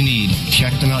answers you need.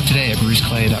 Check them out today at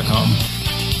bruceclay.com.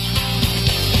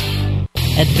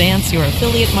 Advance your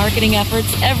affiliate marketing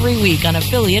efforts every week on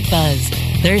Affiliate Buzz.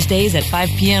 Thursdays at 5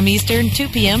 p.m. Eastern, 2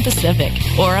 p.m. Pacific.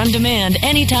 Or on demand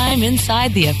anytime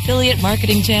inside the Affiliate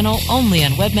Marketing Channel only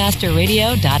on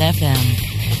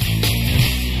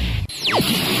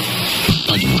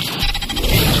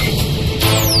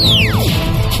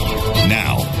webmasterradio.fm.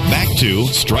 Now, back to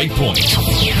Strike Point.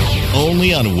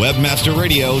 Only on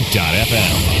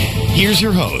webmasterradio.fm. Here's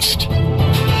your host.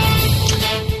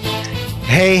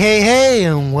 Hey,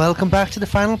 and welcome back to the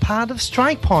final part of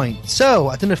Strike Point. So,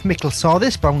 I don't know if Mikkel saw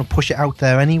this, but I'm going to push it out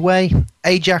there anyway.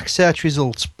 Ajax search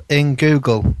results in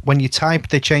Google. When you type,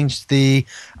 they changed the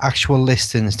actual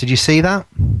listings. Did you see that?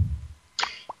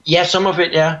 Yeah, some of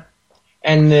it, yeah.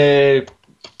 And,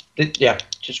 yeah,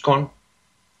 just go on.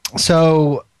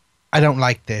 So, I don't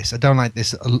like this. I don't like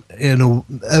this in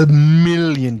a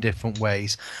million different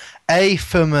ways.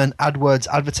 From an AdWords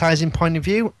advertising point of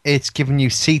view, it's giving you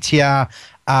CTR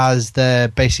as the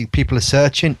basic people are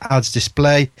searching, ads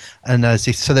display, and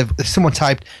if someone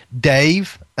typed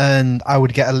Dave, and I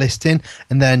would get a listing,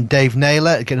 and then Dave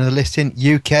Naylor, get another listing,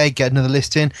 UK, get another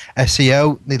listing,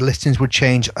 SEO, the listings would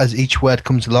change as each word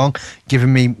comes along,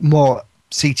 giving me more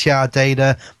CTR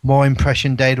data, more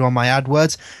impression data on my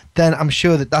AdWords, then I'm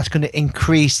sure that that's going to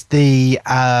increase the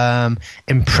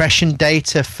impression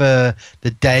data for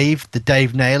the Dave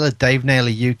Naylor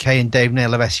UK and Dave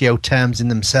Naylor SEO terms in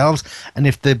themselves. And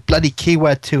if the bloody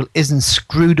keyword tool isn't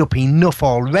screwed up enough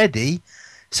already,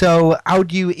 so how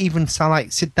do you even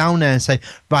sit down there and say,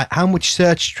 right, how much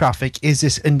search traffic is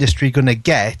this industry going to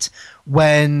get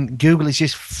when Google is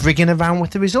just frigging around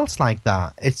with the results like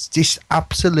that? It's just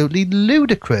absolutely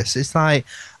ludicrous. It's like,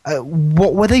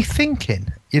 what were they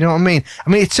thinking? You know what I mean? I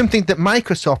mean, it's something that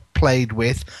Microsoft played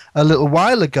with a little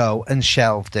while ago and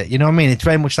shelved it. You know what I mean? It's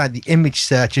very much like the image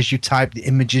search. As you type, the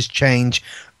images change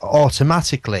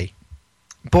automatically.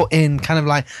 But in kind of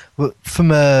like,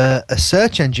 from a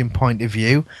search engine point of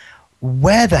view,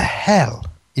 where the hell,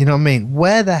 you know what I mean?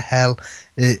 Where the hell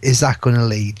is that going to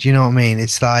lead? You know what I mean?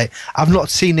 It's like, I've not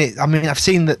seen it. I mean, I've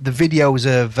seen the videos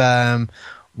of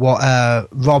what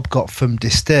Rob got from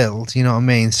Distilled, you know what I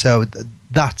mean? So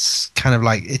that's kind of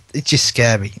like, it's just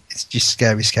scary. It's just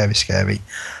scary.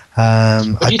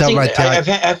 I don't like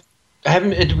that.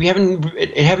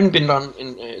 It haven't been done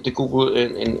in the Google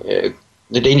in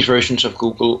the Danish versions of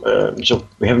Google, so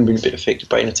we haven't been a bit affected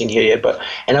by anything here yet.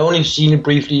 And I only seen it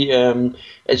briefly.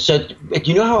 So, do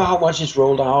you know how much it's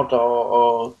rolled out?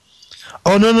 Or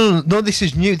Oh no! This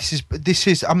is new. This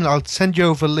is. I mean, I'll send you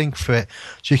over a link for it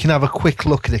so you can have a quick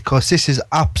look at it, because this is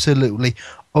absolutely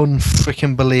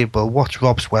unfreaking believable. What's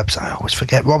Rob's website? I always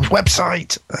forget Rob's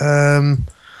website. Well,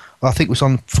 I think it was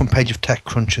on the front page of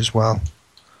TechCrunch as well.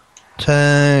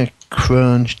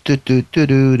 TechCrunch.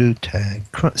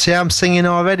 TechCrunch. See, I'm singing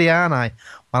already, aren't I?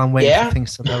 While I'm waiting for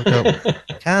things to load up.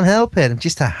 Can't help it. I'm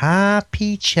just a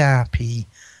happy chappy.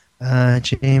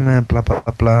 Gmail, blah blah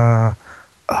blah blah.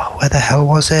 Oh, where the hell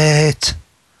was it?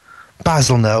 Baz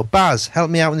will know. Baz, help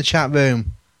me out in the chat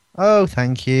room. Oh,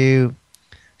 thank you.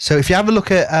 So if you have a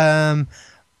look at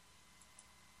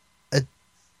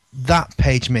that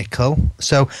page, Mikkel.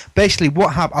 So basically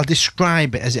what I'll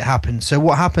describe it as it happens. So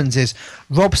what happens is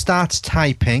Rob starts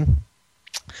typing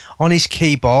on his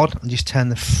keyboard. I'll just turn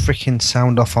the freaking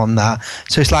sound off on that.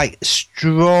 So it's like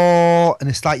straw, and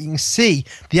it's like you can see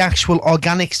the actual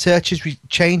organic search is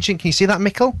changing. Can you see that,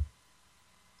 Mikkel?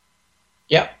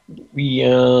 Yeah, we.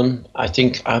 I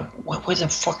think. Where the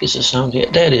fuck is the sound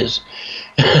here? There it is.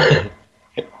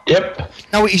 Yep.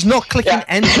 No, he's not clicking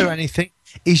enter or anything.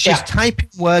 He's just typing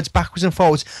words backwards and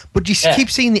forwards. But you keep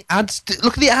seeing the ads.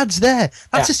 Look at the ads there.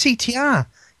 That's a CTR.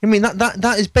 I mean,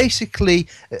 that is basically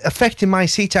affecting my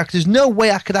CTR. There's no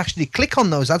way I could actually click on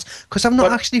those ads because I've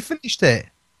not actually finished it.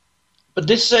 But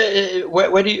this,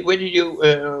 where did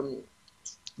you?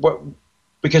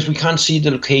 Because we can't see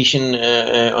the location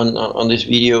on this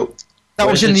video. That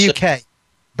was in the UK.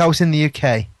 That was in the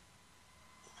UK.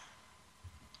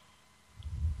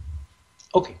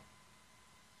 Okay.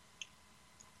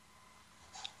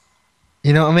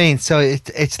 You know what I mean? So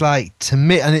it's like, to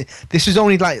me, and this was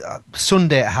only like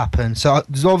Sunday it happened. So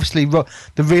there's obviously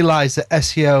they realise that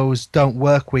SEOs don't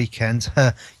work weekends.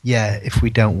 Yeah, if we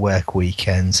don't work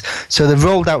weekends. So they've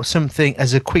rolled out something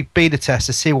as a quick beta test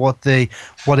to see how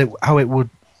it would,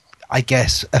 I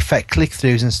guess, affect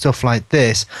click-throughs and stuff like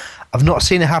this. I've not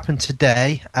seen it happen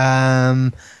today.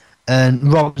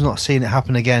 And Rob's not seeing it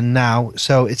happen again now.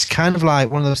 So it's kind of like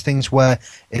one of those things where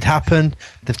it happened,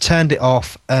 they've turned it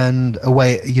off, and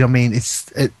away. You know what I mean?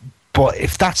 But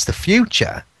if that's the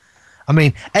future, I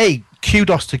mean,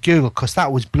 kudos to Google, because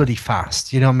that was bloody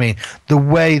fast. You know what I mean? The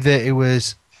way that it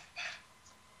was.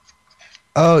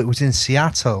 Oh, it was in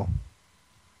Seattle.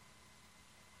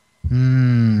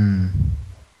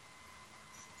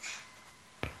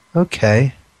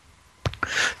 Okay.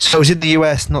 So it's in the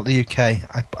US, not the UK.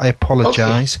 I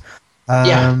apologise.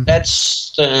 Okay.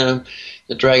 That's the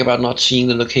drag about not seeing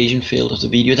the location field of the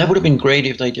video. That would have been great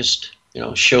if they just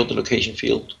showed the location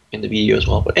field in the video as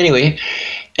well. But anyway,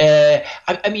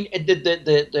 I mean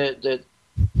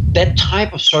that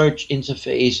type of search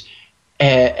interface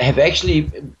have actually,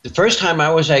 the first time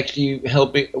I was actually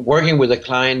working with a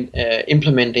client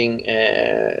implementing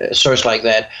search like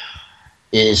that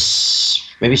is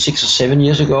maybe 6 or 7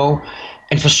 years ago.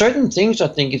 And for certain things, I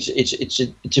think it's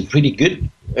a pretty good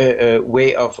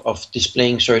way of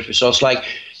displaying search results. Like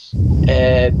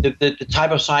the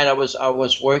type of site I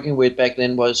was working with back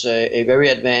then was a very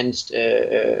advanced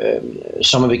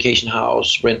summer vacation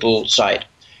house rental site,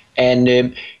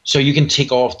 and so you can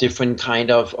tick off different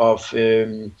kind of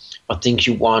things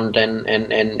you want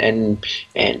and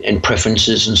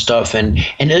preferences and stuff, and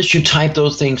as you type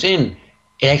those things in,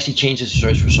 it actually changes the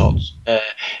search results,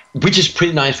 which is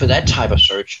pretty nice for that type of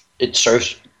search. It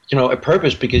serves, a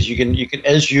purpose, because you can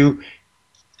as you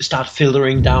start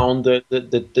filtering down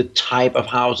the type of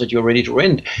house that you're ready to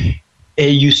rent,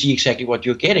 you see exactly what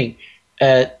you're getting.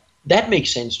 That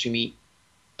makes sense to me,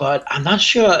 but I'm not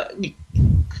sure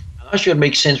it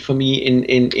makes sense for me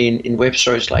in web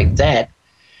search like that.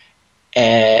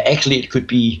 Actually, it could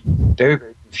be very,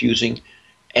 very confusing,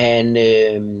 and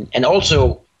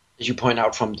also, as you point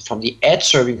out, from the ad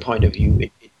serving point of view,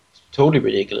 it's totally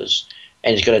ridiculous,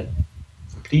 and it's going to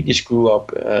completely screw up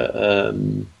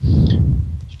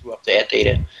the ad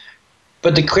data.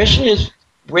 But the question is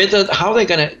how they're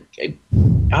going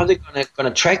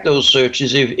to track those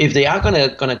searches, if they are going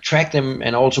to track them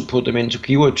and also put them into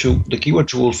the keyword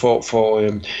tool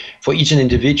for each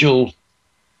individual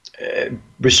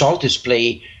result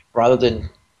display rather than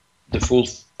the full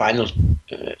final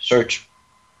search.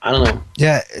 I don't know.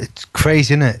 Yeah, it's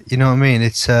crazy, isn't it? You know what I mean?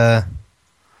 It's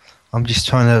I'm just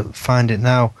trying to find it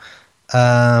now.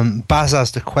 Baz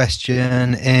asked a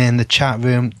question in the chat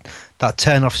room that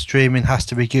turn off streaming has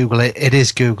to be Google. It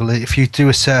is Google. If you do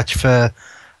a search for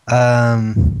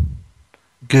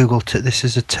Google, this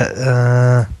is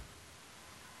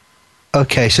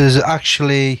okay. So there's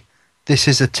actually, this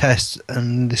is a test,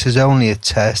 and this is only a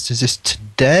test. Is this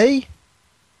today?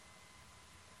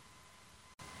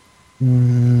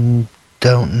 Don't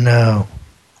know.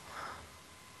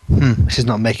 This is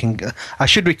not making. I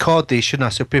should record these, shouldn't I,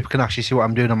 so people can actually see what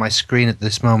I'm doing on my screen at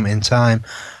this moment in time.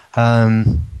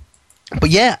 But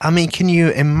yeah, I mean, can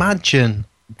you imagine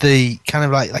the kind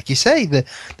of like you say, the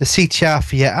CTR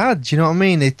for your ads? You know what I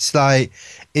mean? It's like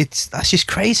that's just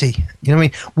crazy. You know what I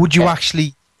mean? Would you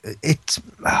actually?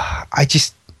 I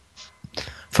just,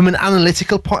 from an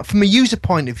analytical point, from a user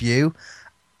point of view,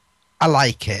 I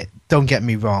like it. Don't get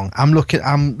me wrong. I'm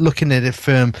looking at it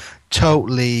from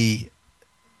totally,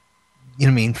 you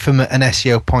know what I mean, from an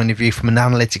SEO point of view, from an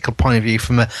analytical point of view,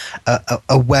 from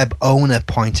a web owner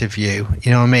point of view, you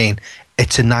know what I mean?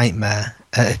 It's a nightmare.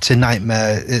 It's a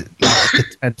nightmare to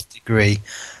the 10th degree.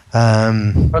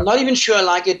 I'm not even sure I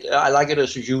like it. I like it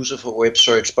as a user for web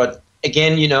search, but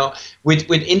again, you know, with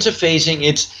interfacing,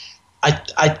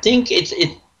 I think it's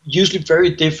usually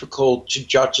very difficult to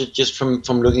judge it just from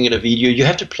looking at a video. You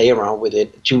have to play around with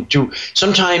it. To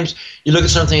sometimes you look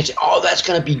at something and say, "Oh, that's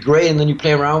gonna be great," and then you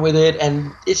play around with it,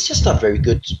 and it's just not very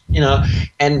good, you know.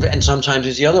 And sometimes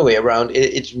it's the other way around.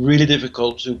 It's really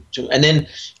difficult to. And then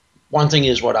one thing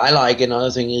is what I like, another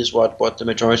thing is what the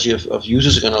majority of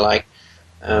users are gonna like.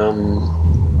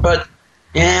 But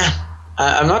yeah,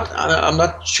 I'm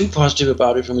not too positive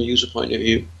about it from a user point of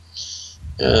view.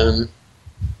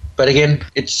 But again,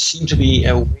 it seemed to be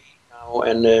a way now,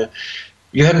 and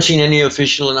you haven't seen any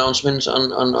official announcements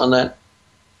on that?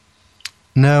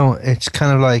 No, it's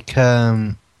kind of like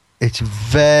it's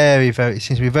very, very. It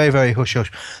seems to be very, very hush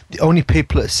hush. The only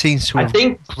people that seems to have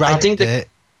grabbed it.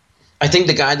 I think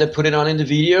the guy that put it on in the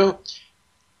video,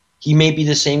 he may be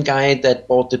the same guy that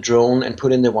bought the drone and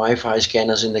put in the Wi-Fi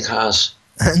scanners in the cars.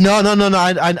 No.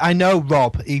 I know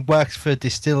Rob. He works for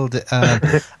Distilled.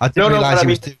 I didn't realize he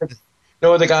was doing it.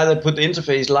 No, the guy that put the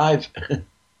interface live.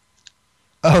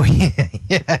 Oh,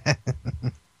 yeah.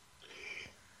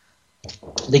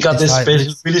 They got this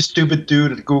really stupid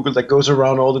dude at Google that goes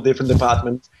around all the different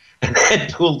departments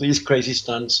and pull these crazy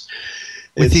stunts.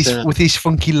 With these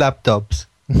funky laptops.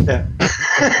 Yeah.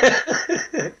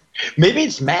 Maybe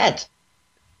it's Matt.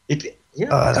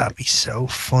 That'd be so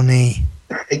funny.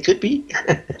 It could be.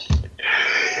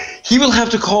 He will have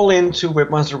to call in to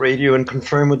Webmaster Radio and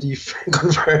confirm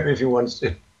if he wants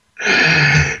to.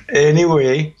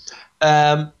 Anyway,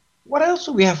 what else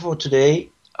do we have for today?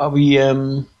 Are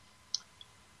we're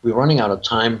running out of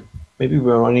time. Maybe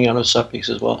we're running out of subjects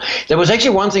as well. There was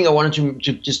actually one thing I wanted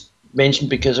to just mention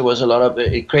because there was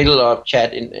it created a lot of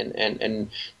chat and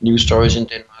news stories in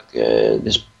Denmark.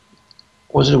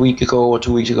 Was it a week ago or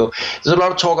 2 weeks ago? There's a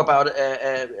lot of talk about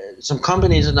some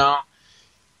companies are now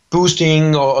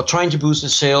boosting or trying to boost the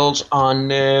sales on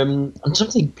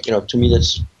something, you know, to me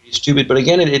that's really stupid. But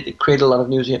again, it created a lot of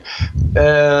news here.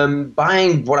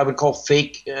 Buying what I would call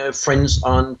fake friends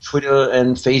on Twitter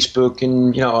and Facebook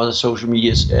and, you know, other social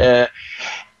medias.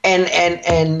 And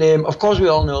of course, we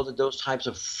all know that those types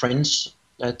of friends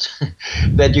that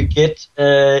you get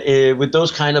with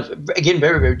those kind of, again,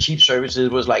 very, very cheap services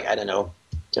was like, I don't know,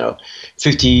 you know,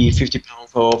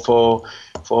 £50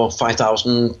 for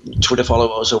 5,000 Twitter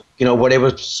followers, or, you know,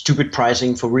 whatever stupid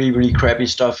pricing for really, really crappy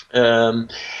stuff.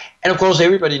 And of course,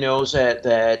 everybody knows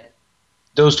that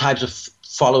those types of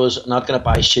followers are not going to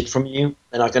buy shit from you.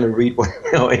 They're not going to read what,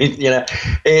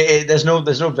 there's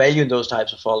no value in those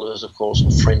types of followers, of course,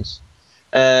 of friends.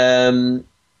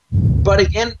 But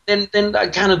again, then I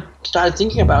kind of started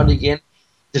thinking about it again.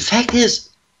 The fact is,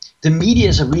 the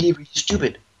medias are really, really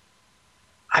stupid.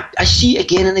 I see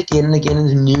again and again and again in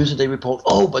the news that they report,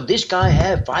 oh, but this guy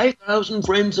have 5,000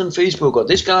 friends on Facebook, or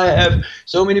this guy have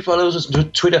so many followers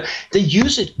on Twitter. They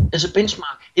use it as a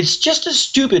benchmark. It's just as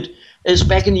stupid as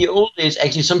back in the old days.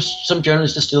 Actually, some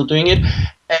journalists are still doing it.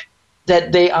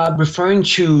 That they are referring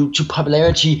to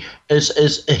popularity as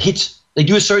a hit. They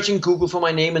do a search in Google for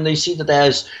my name, and they see that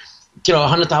there's, you know,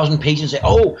 100,000 pages. And say,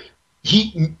 oh,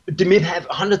 Demib have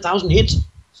 100,000 hits.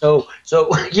 So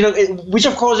you know, which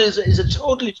of course is a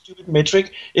totally stupid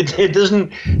metric. It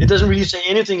doesn't really say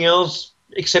anything else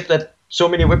except that so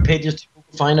many web pages people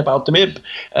find about Demib.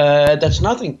 That's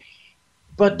nothing.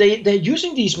 But they're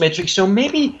using these metrics, so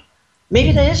maybe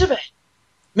there is a value.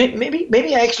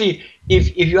 Maybe actually,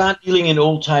 if you are dealing in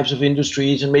old types of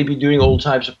industries and maybe doing old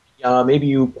types of PR, maybe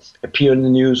you appear in the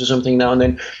news or something now and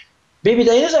then, maybe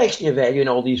there is actually a value in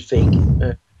all these fake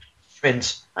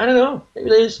friends. I don't know.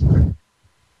 Maybe there is.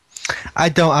 I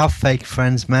don't have fake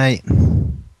friends, mate.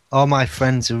 All my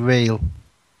friends are real.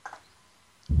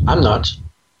 I'm not.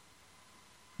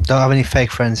 Don't have any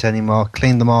fake friends anymore.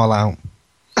 Clean them all out.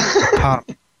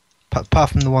 Apart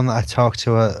from the one that I talk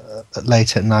to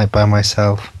late at night by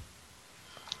myself.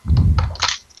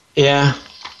 Yeah.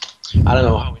 I don't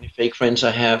know how many fake friends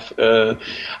I have.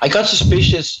 I got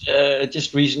suspicious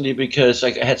just recently because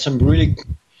I had some really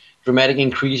dramatic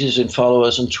increases in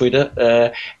followers on Twitter,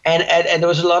 and there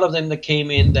was a lot of them that came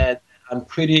in that I'm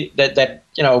pretty that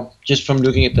you know, just from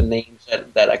looking at the names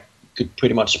that I could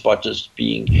pretty much spot as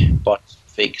being bots,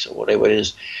 fakes, or whatever it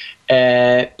is.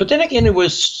 But then again, it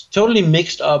was totally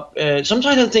mixed up.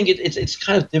 Sometimes I think it's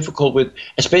kind of difficult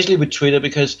especially with Twitter,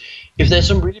 because if there's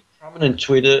some really prominent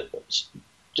Twitter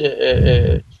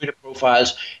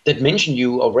profiles that mention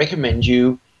you or recommend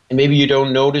you, maybe you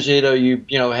don't notice it, or you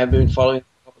have been following for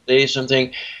a couple of days,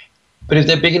 something. But if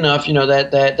they're big enough,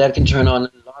 that can turn on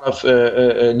a lot of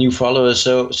new followers.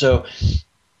 So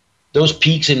those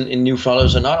peaks in new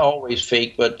followers are not always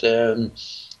fake, but and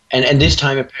this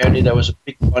time apparently there was a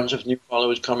big bunch of new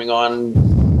followers coming on,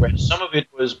 where some of it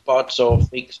was bots or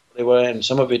fakes, whatever, and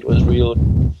some of it was real.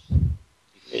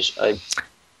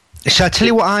 Shall I tell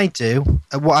you what I do?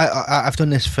 I've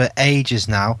done this for ages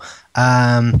now.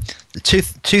 The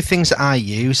two things that I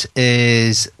use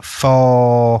is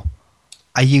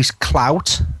I use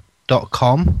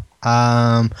Klout.com,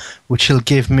 which will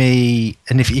give me,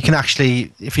 and if you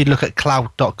look at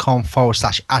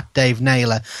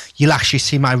Klout.com/@DaveNaylor, you'll actually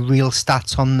see my real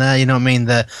stats on there. You know what I mean?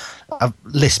 The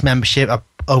list membership,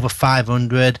 over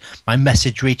 500. My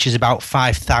message reach is about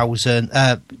 5,000.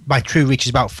 My true reach is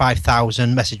about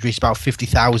 5,000. Message reach is about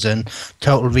 50,000.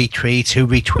 Total retweets, who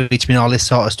retweets me, and all this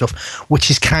sort of stuff, which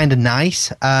is kind of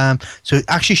nice. So it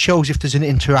actually shows if there's an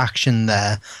interaction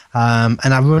there.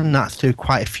 And I run that through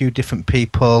quite a few different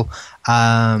people. You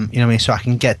know what I mean? So I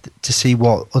can get to see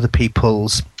what other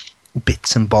people's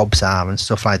bits and bobs are and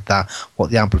stuff like that,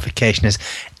 what the amplification is.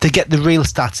 To get the real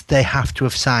stats, they have to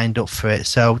have signed up for it,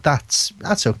 so that's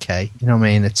okay. You know what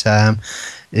I mean? That's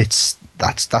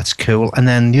cool. And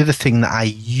then the other thing that I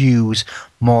use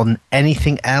more than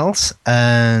anything else,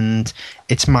 and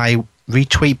it's my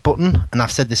retweet button, and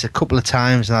I've said this a couple of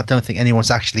times, and I don't think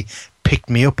anyone's actually picked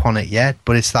me up on it yet,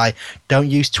 but it's like, don't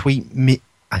use tweet me.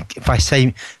 If I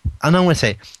say, and I'm going to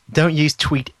say, don't use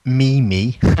tweet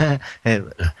me.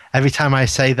 Every time I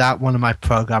say that, one of my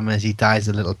programmers, he dies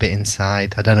a little bit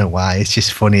inside. I don't know why. It's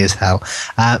just funny as hell.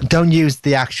 Don't use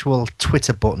the actual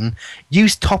Twitter button.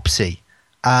 Use Topsy.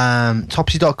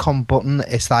 Topsy.com button.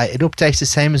 It's like, it updates the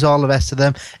same as all the rest of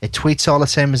them. It tweets all the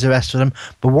same as the rest of them.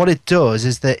 But what it does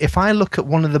is that if I look at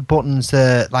one of the buttons,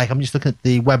 like I'm just looking at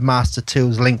the Webmaster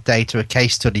Tools link data, a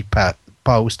case study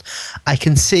post, I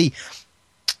can see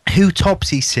who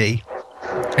Topsy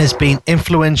has been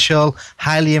influential,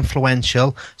 highly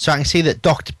influential. So I can see that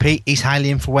Dr. Pete is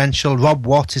highly influential, Rob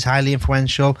Watts is highly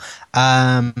influential,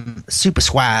 Super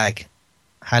Swag,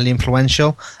 highly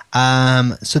influential.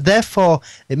 So therefore,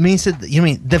 it means that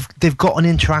they've got an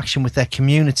interaction with their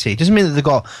community. It doesn't mean that they've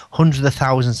got hundreds of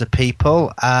thousands of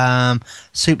people.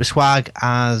 Super Swag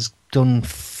has done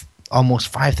almost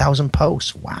 5,000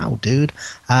 posts. Wow, dude.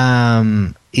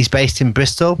 He's based in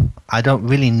Bristol. I don't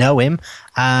really know him.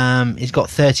 He's got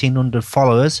 1,300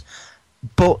 followers,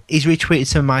 but he's retweeted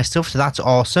some of my stuff, so that's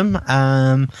awesome. You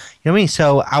know what I mean?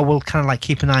 So I will kind of like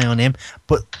keep an eye on him.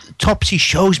 But Topsy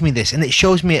shows me this, and it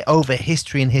shows me it over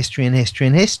history,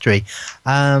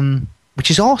 which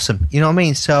is awesome. You know what I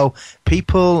mean? So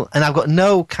people, and I've got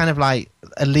no kind of like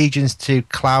allegiance to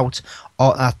Klout,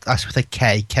 or that's with a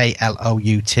K, Klout,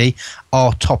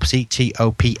 or Topsy, Topsy,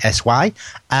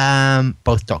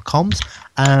 both .coms.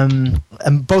 And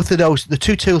both of those, the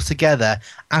two tools together,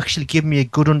 actually give me a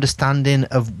good understanding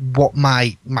of what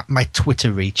my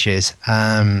Twitter reach is.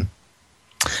 And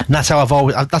that's how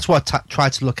that's what I try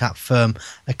to look at from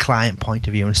a client point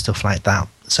of view and stuff like that.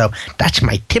 So that's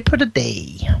my tip of the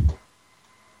day.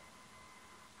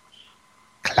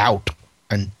 Klout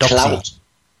and Topsy. Klout.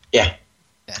 Yeah.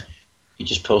 You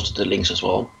just posted the links as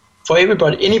well for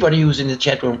anybody who's in the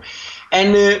chat room.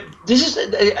 And this is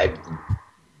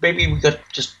maybe we got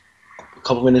just a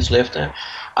couple minutes left.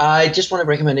 I just want to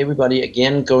recommend everybody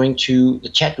again going to the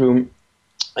chat room.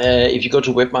 If you go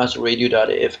to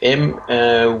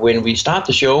webmasterradio.fm, when we start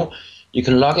the show, you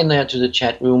can log in there to the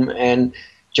chat room and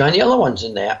join the other ones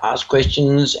in there, ask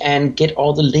questions, and get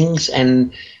all the links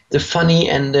and the funny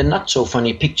and the not so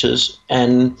funny pictures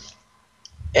and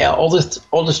all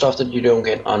the stuff that you don't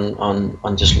get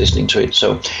on just listening to it.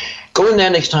 So go in there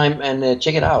next time and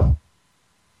check it out.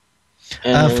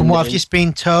 From what I've just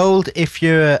been told, if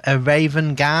you're a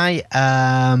Raven guy,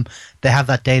 they have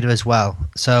that data as well.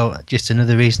 So just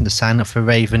another reason to sign up for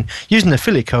Raven using the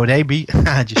affiliate code AB.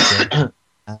 I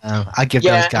give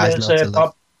those guys lots of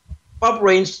love. Bob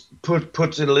Rains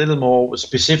puts it a little more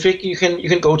specific. You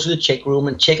can go to the check room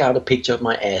and check out a picture of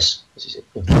my ass.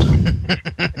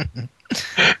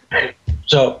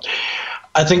 So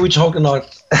I think we talked enough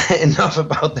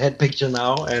about that picture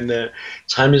now, and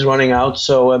time is running out.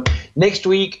 So next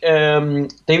week,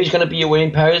 David's going to be away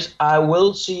in Paris. I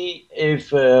will see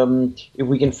if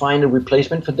we can find a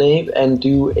replacement for Dave and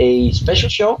do a special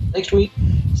show next week.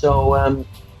 So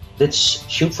let's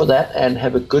shoot for that and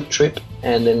have a good trip.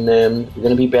 And then we're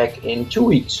going to be back in 2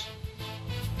 weeks.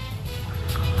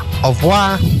 Au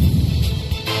revoir.